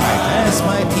 I pass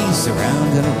my peace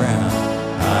around and around.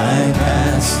 I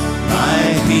pass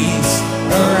my peace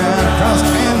around.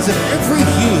 Crossed hands of every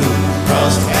hue.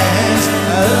 Crossed hands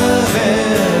of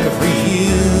every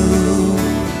hue.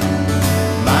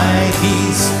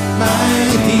 My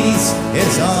peace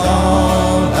is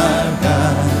all I've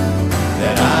got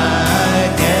that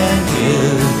I can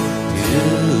give to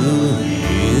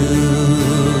you.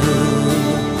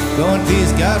 Go in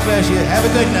peace. God bless you. Have a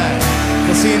good night.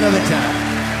 We'll see you another time.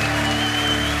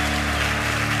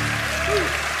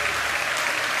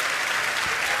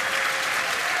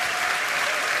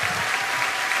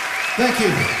 Thank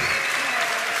you.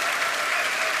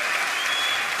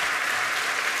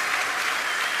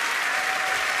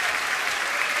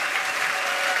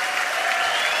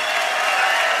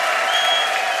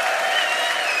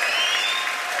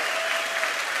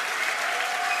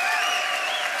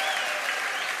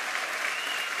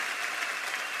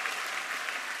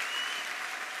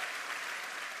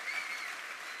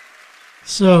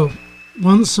 So,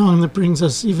 one song that brings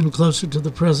us even closer to the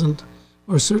present,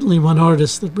 or certainly one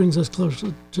artist that brings us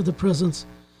closer to the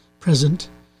present,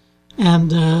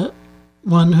 and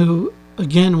one who,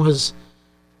 again, was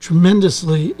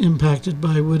tremendously impacted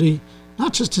by Woody,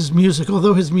 not just his music,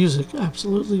 although his music,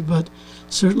 absolutely, but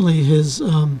certainly his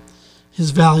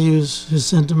values, his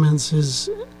sentiments,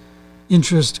 his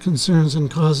interest, concerns,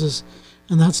 and causes,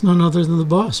 and that's none other than the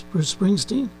boss, Bruce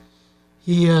Springsteen.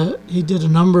 He did a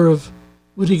number of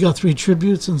Woody Guthrie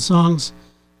tributes and songs,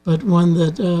 but one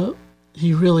that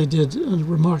he really did a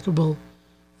remarkable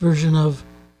version of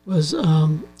was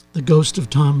The Ghost of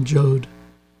Tom Joad.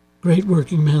 Great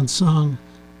working man song,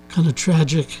 kind of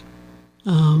tragic,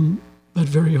 but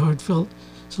very heartfelt.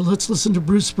 So let's listen to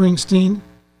Bruce Springsteen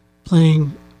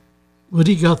playing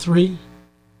Woody Guthrie,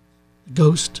 The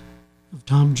Ghost of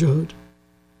Tom Joad.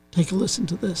 Take a listen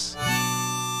to this.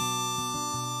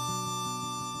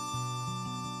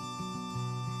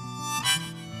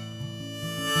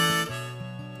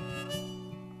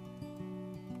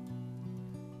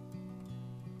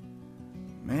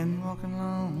 Men walking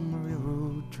along the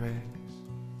railroad tracks,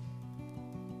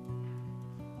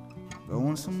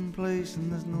 going someplace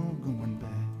and there's no going back.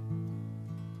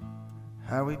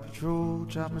 Highway patrol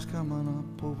choppers coming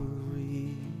up over the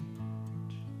ridge.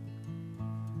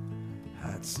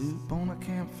 Hot soup on a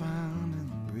campfire in the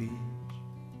bridge.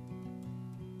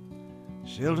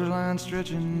 Shelter line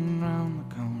stretching round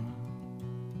the corner.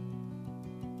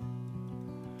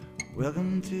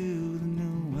 Welcome to the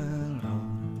New World Order.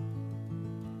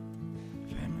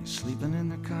 Sleeping in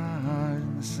the car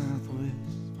in the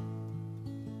Southwest.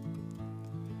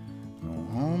 No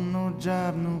home, no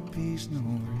job, no peace, no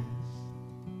rest.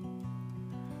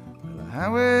 Well, the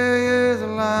highway is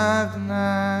alive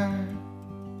tonight,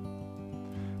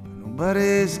 but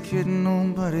nobody's kidding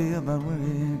nobody about where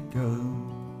it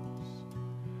goes.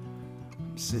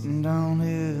 I'm sitting down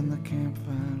here in the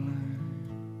campfire line,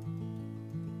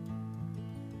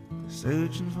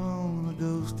 searching for the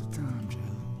ghost of Tom Joad.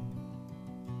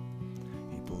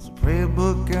 Pulls a prayer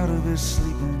book out of his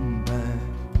sleeping bag.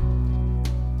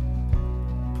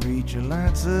 Preacher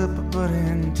lights up a butt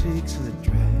and takes a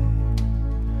drag,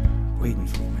 waiting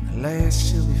for when the last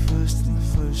shall be first and the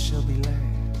first shall be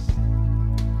last.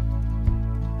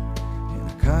 In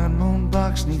a cardboard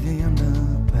box neath the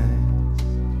underpass,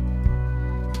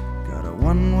 got a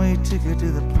one-way ticket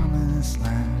to the promised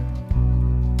land.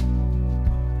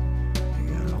 You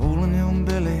got a hole in your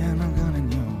belly and a gun in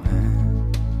your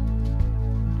hand.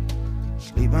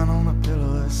 Sleeping on a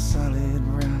pillow of solid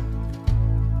rock,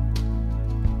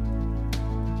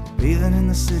 bathing in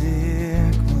the city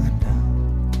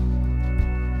aqueduct.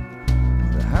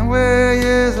 The highway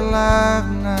is alive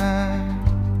tonight.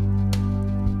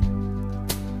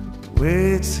 The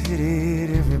way it's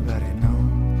headed, everybody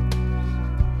knows.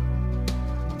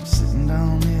 I'm sitting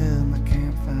down here in the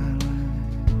campfire line,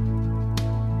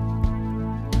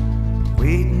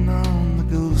 waiting on the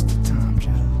ghost of Tom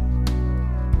Joad.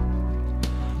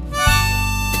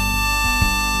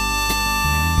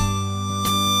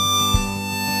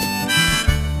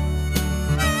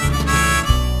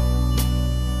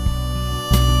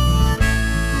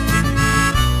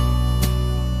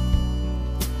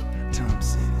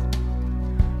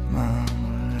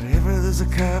 A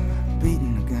cop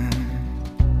beating a guy,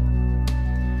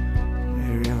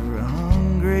 wherever a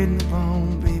hungry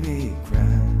newborn baby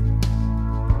cries,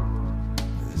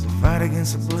 there's a fight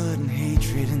against the blood and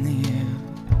hatred in the air.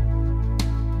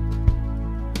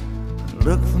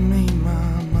 Look for me,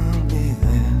 Mom, I'll be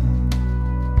there.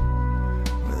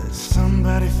 Where there's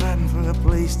somebody fighting for a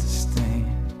place to stay,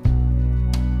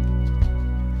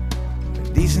 a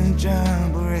decent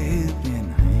job or a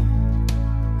helping hand.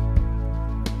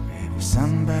 Maybe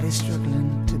somebody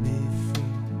struggling to be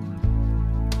free.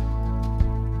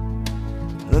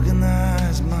 Look in the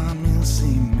eyes, Mom, you'll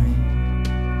see me.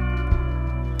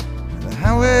 The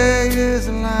highway is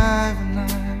alive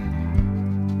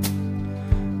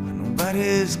and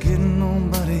nobody's kidding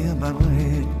nobody about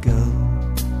where it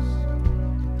goes.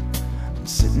 I'm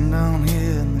sitting down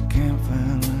here in the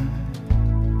campfire light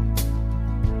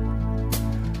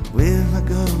with a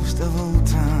ghost of old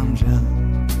Tom Joe.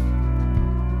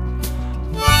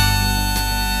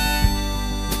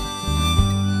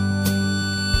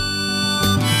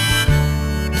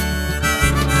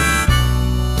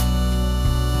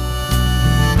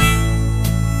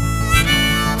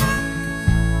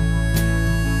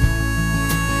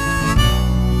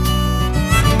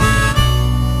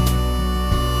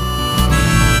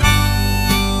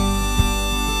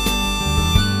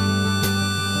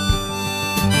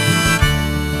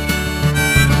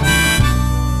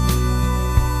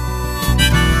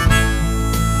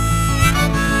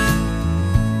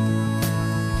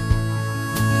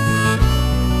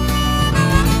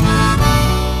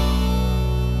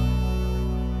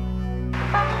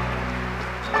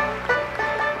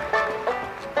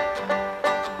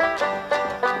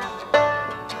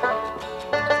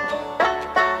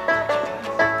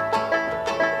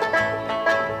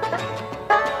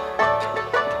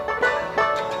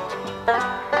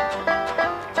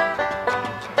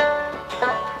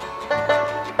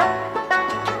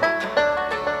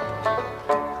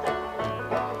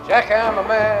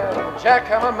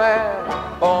 Jackhammer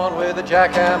man, born with a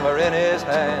jackhammer in his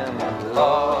hand.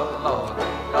 Lord, Lord,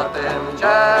 got them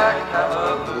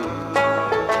jackhammer blues.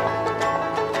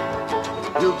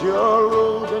 Build your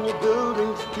roads and your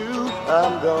buildings too.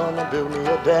 I'm gonna build me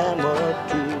a dam or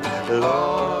two.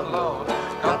 Lord, Lord,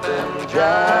 got them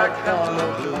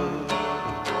jackhammer blues.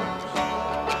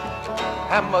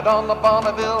 Hammered on the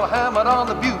Bonneville, hammered on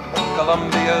the Butte,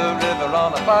 Columbia River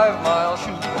on a 5-mile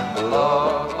shoot.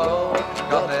 Lord, Lord,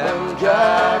 got them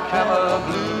jackhammer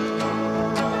blues.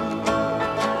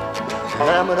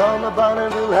 Hammered on the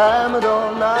Bonneville, hammered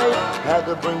all night. Had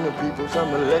to bring the people some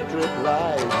electric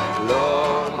light.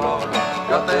 Lord, Lord,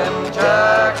 got them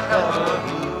jackhammer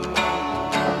blues.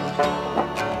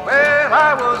 Well,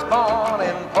 I was born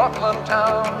in Portland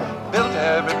town, built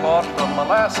every port from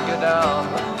Alaska down.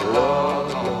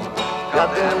 Lord, Lord,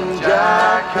 got them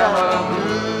jackhammer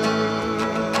blues.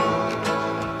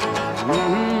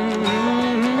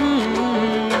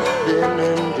 Been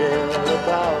in jail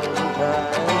 1,000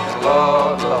 times.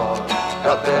 Lord, Lord,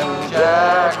 got them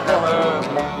jackhammer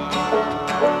blues.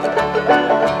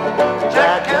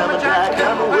 Jackhammer,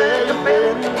 jackhammer, where you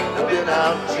been? Been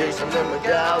out chasing them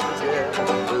gals again.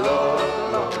 Lord,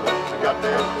 Lord, got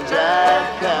them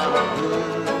jackhammer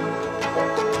blues.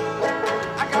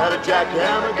 Got a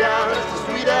jackhammer down, it's the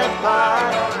sweet as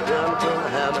pie. Down between the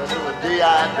hammers till the day I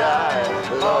die.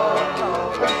 Lord,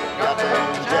 Lord, got them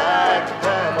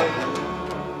jackhammer blues.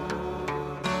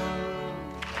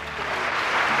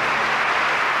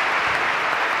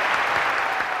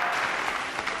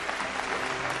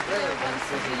 Well, once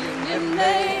was a Union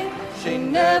maid. She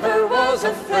never was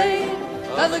afraid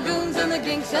of the goons and the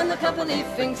ginks and the company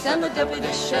finks and the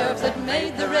deputy sheriff that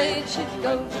made the raid. She'd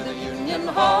go to the Union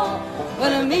Hall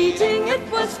when a meeting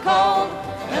it was called,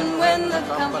 and when the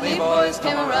company boys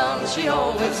came around, she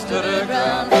always stood her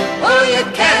ground. Oh, you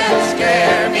can't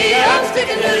scare me, I'm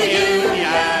sticking to the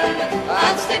Union.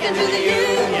 I'm sticking to the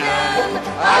Union.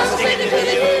 I'm sticking to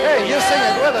the Union. Hey, you sing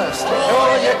it with us.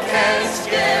 Oh, you can't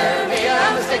scare me,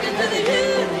 I'm sticking to the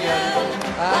Union.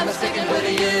 I'm sticking with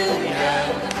the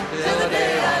Union till the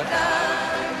day I die.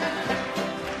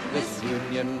 This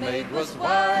Union maid was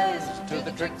wise to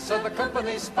the tricks of the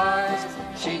company spies.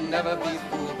 She'd never be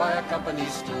fooled by a company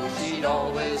stool. She'd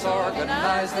always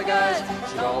organize the guys.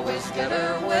 She'd always get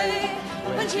her way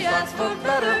when she asked for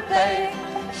better pay.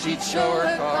 She'd show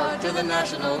her card to the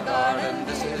National Guard, and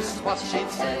this is what she'd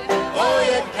say. Oh,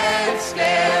 you can't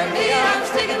scare me, I'm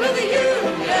sticking with the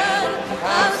Union.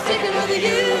 I'm sticking with the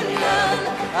Union.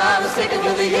 I'm sticking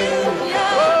with the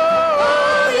Union.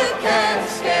 Oh, you can't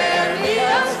scare me,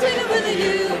 I'm sticking with the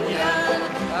Union.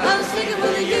 I'm sticking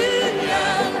with the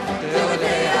Union till the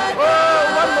day I die.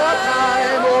 Oh, one more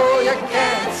time. Oh, you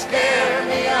can't scare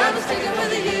me, I'm sticking with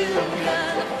the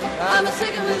Union. I'm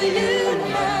sticking with the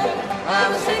Union.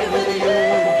 I'm sticking with the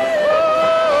Union.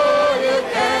 Oh, you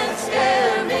can't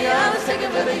scare me, I'm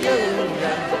sticking with the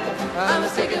Union. I'm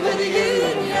sticking with the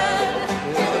Union.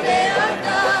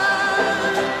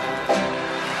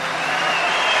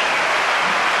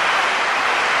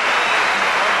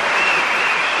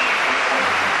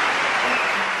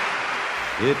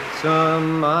 It's a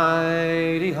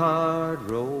mighty hard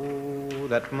road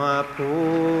that my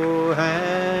poor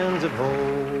hands have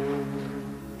hold.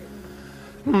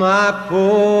 My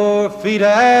poor feet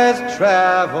has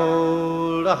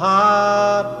traveled a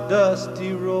hot,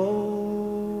 dusty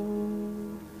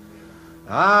road.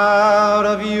 Out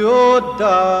of your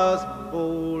dust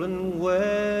bowl and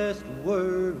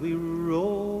westward we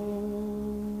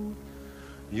rode.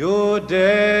 Your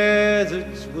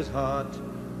deserts was hot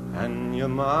and your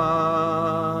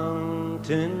mountains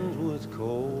was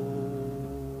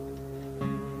cold.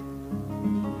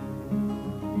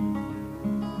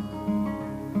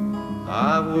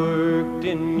 I worked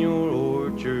in your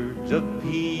orchards of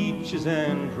peaches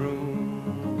and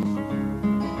prunes,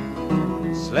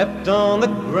 slept on the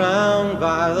ground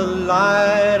by the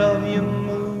light of your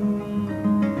moon.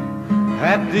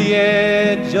 At the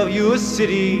edge of your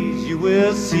cities you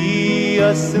will see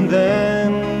us, and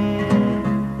then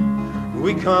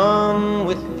we come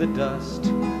with the dust,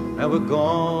 and we're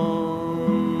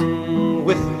gone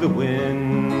with the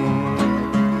wind.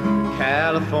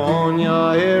 California,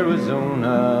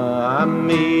 Arizona, I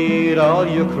made all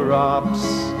your crops.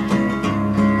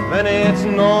 Then it's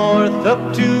north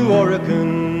up to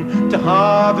Oregon to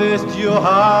harvest your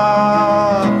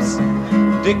hops.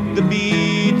 Dig the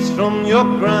beets from your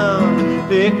ground,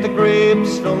 pick the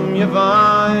grapes from your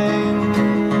vines,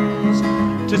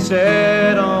 to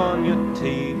set on your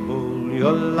table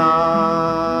your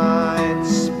light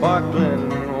sparkling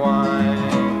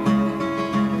wine.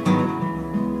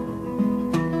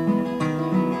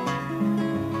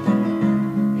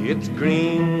 It's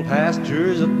green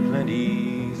pastures of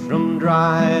plenty from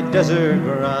dry desert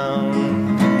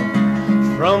ground,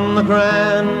 from the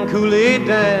Grand Coulee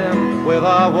Dam where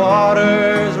our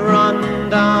waters run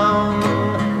down.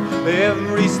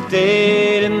 Every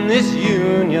state in this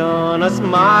union us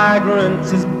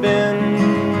migrants has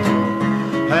been,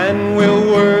 and we'll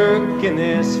work in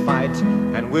this fight,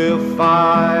 and we'll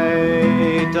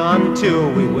fight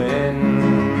until we win.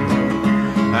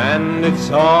 And it's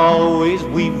always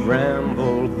we've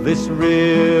rambled this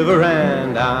river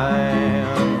and I.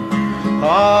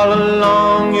 All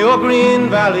along your green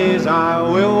valleys I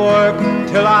will work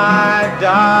till I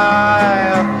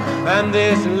die. And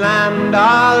this land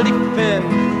I'll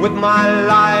defend with my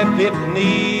life if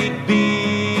need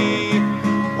be.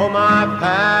 Oh, my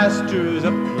pastures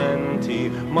of plenty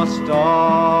must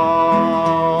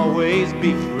always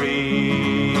be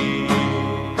free.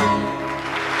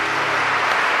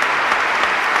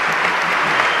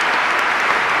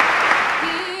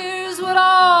 Here's what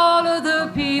all of the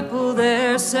people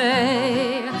there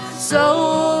say.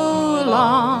 So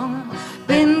long,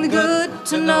 been good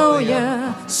to know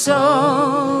ya.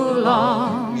 So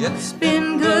long, it's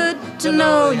been good to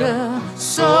know ya.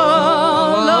 So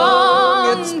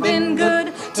long, it's been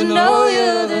good to know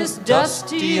ya. This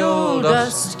dusty old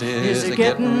dust is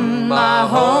getting my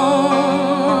home,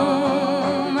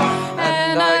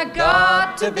 and I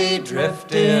got to be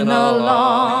drifting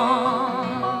along.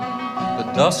 The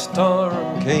dust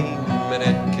storm came and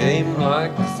it came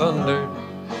like thunder,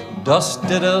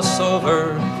 dusted us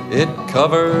over, it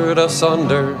covered us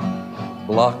under,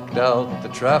 blocked out the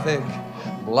traffic,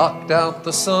 blocked out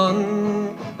the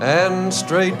sun, and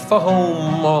straight for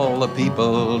home all the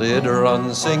people did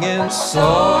run, singing, so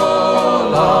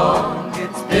long,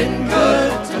 it's been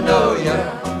good to know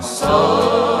ya.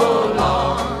 So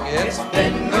long, it's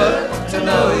been good to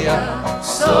know ya.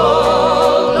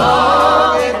 So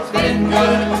long, it's been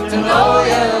good to know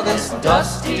ya. This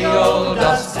dusty old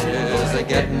dust is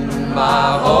a-getting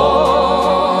my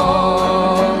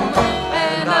home,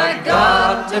 and I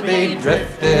got to be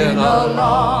drifting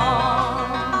along.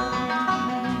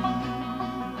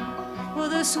 Well,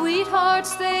 the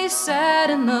sweethearts, they sat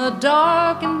in the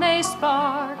dark and they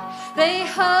sparked. They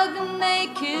hugged and they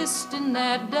kissed in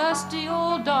that dusty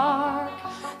old dark.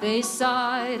 They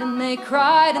sighed and they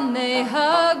cried and they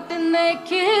hugged and they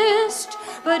kissed.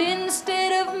 But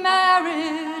instead of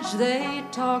marriage, they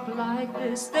talked like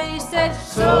this. They said,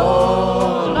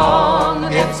 so long,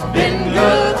 it's been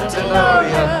good to know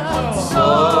ya. So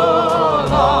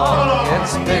long,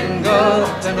 it's been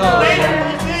good to know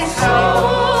ya. So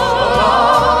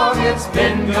long, it's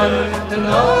been good to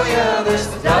know ya. This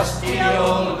dusty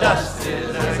old dust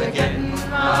is a-getting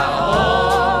my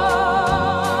home,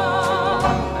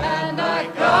 and I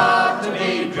got to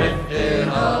be drifting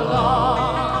along.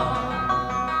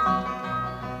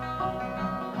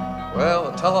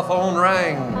 Well, the telephone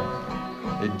rang.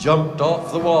 It jumped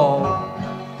off the wall.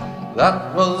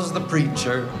 That was the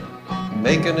preacher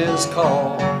making his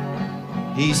call.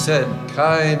 He said,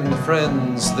 kind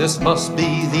friends, this must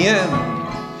be the end.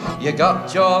 You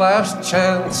got your last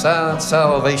chance at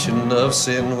salvation of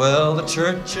sin. Well, the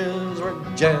churches were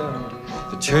jammed,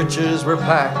 the churches were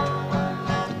packed.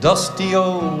 The dusty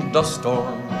old dust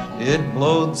storm, it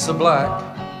blowed so black.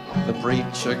 The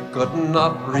preacher could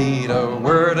not read a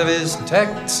word of his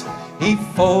text. He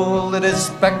folded his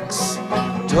specs,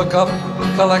 took up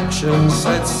collection,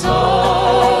 said, so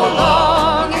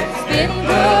long, it's been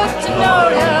good to know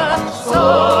ya. So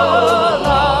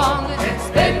long, it's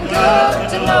been good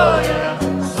to know ya.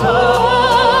 So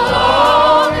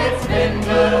long, it's been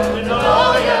good to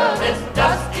know ya. This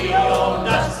dusty old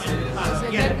dust is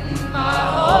getting my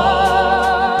home,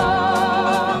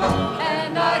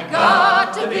 and I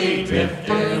got to be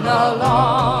drifting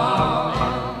along.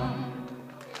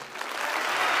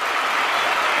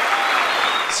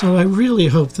 So I really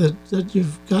hope that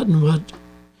you've gotten what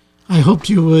I hoped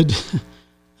you would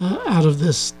out of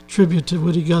this tribute to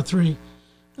Woody Guthrie,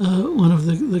 one of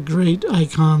the great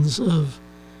icons of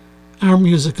our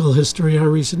musical history, our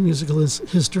recent musical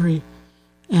history.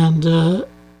 And I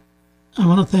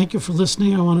want to thank you for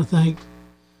listening. I want to thank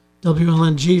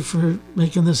WLNG for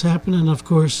making this happen. And, of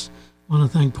course, I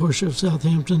want to thank Portia of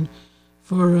Southampton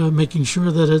for making sure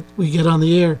that we get on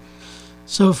the air.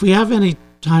 So if we have any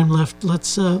time left,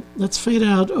 let's fade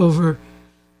out over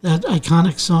that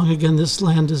iconic song again, This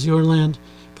Land Is Your Land,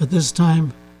 but this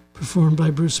time performed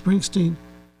by Bruce Springsteen.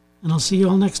 And I'll see you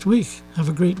all next week. Have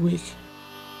a great week.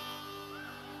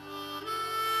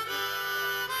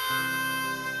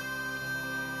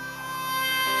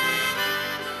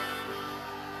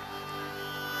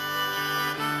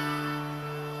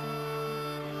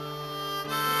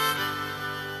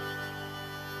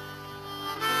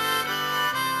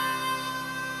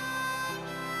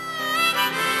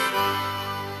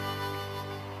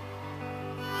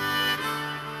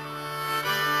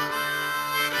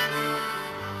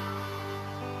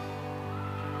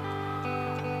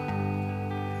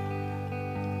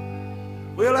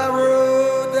 Well, I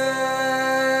rode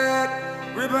that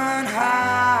ribbon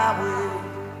highway.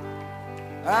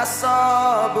 I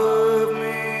saw above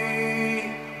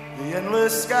me the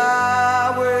endless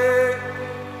skyway.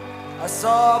 I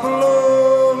saw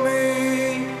below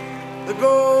me the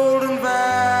golden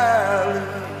valley.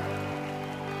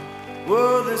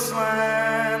 Well, this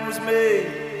land was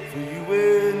made for you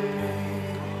and me.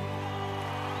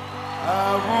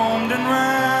 I roamed and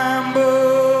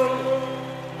rambled,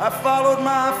 I followed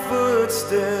my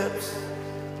footsteps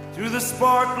through the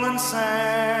sparkling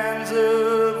sands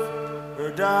of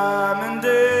her diamond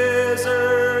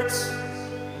deserts,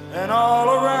 and all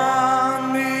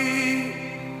around me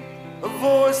a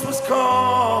voice was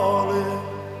calling.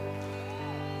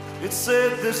 It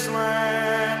said this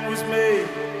land was made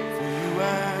for you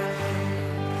and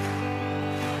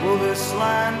me. Well, this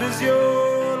land is yours.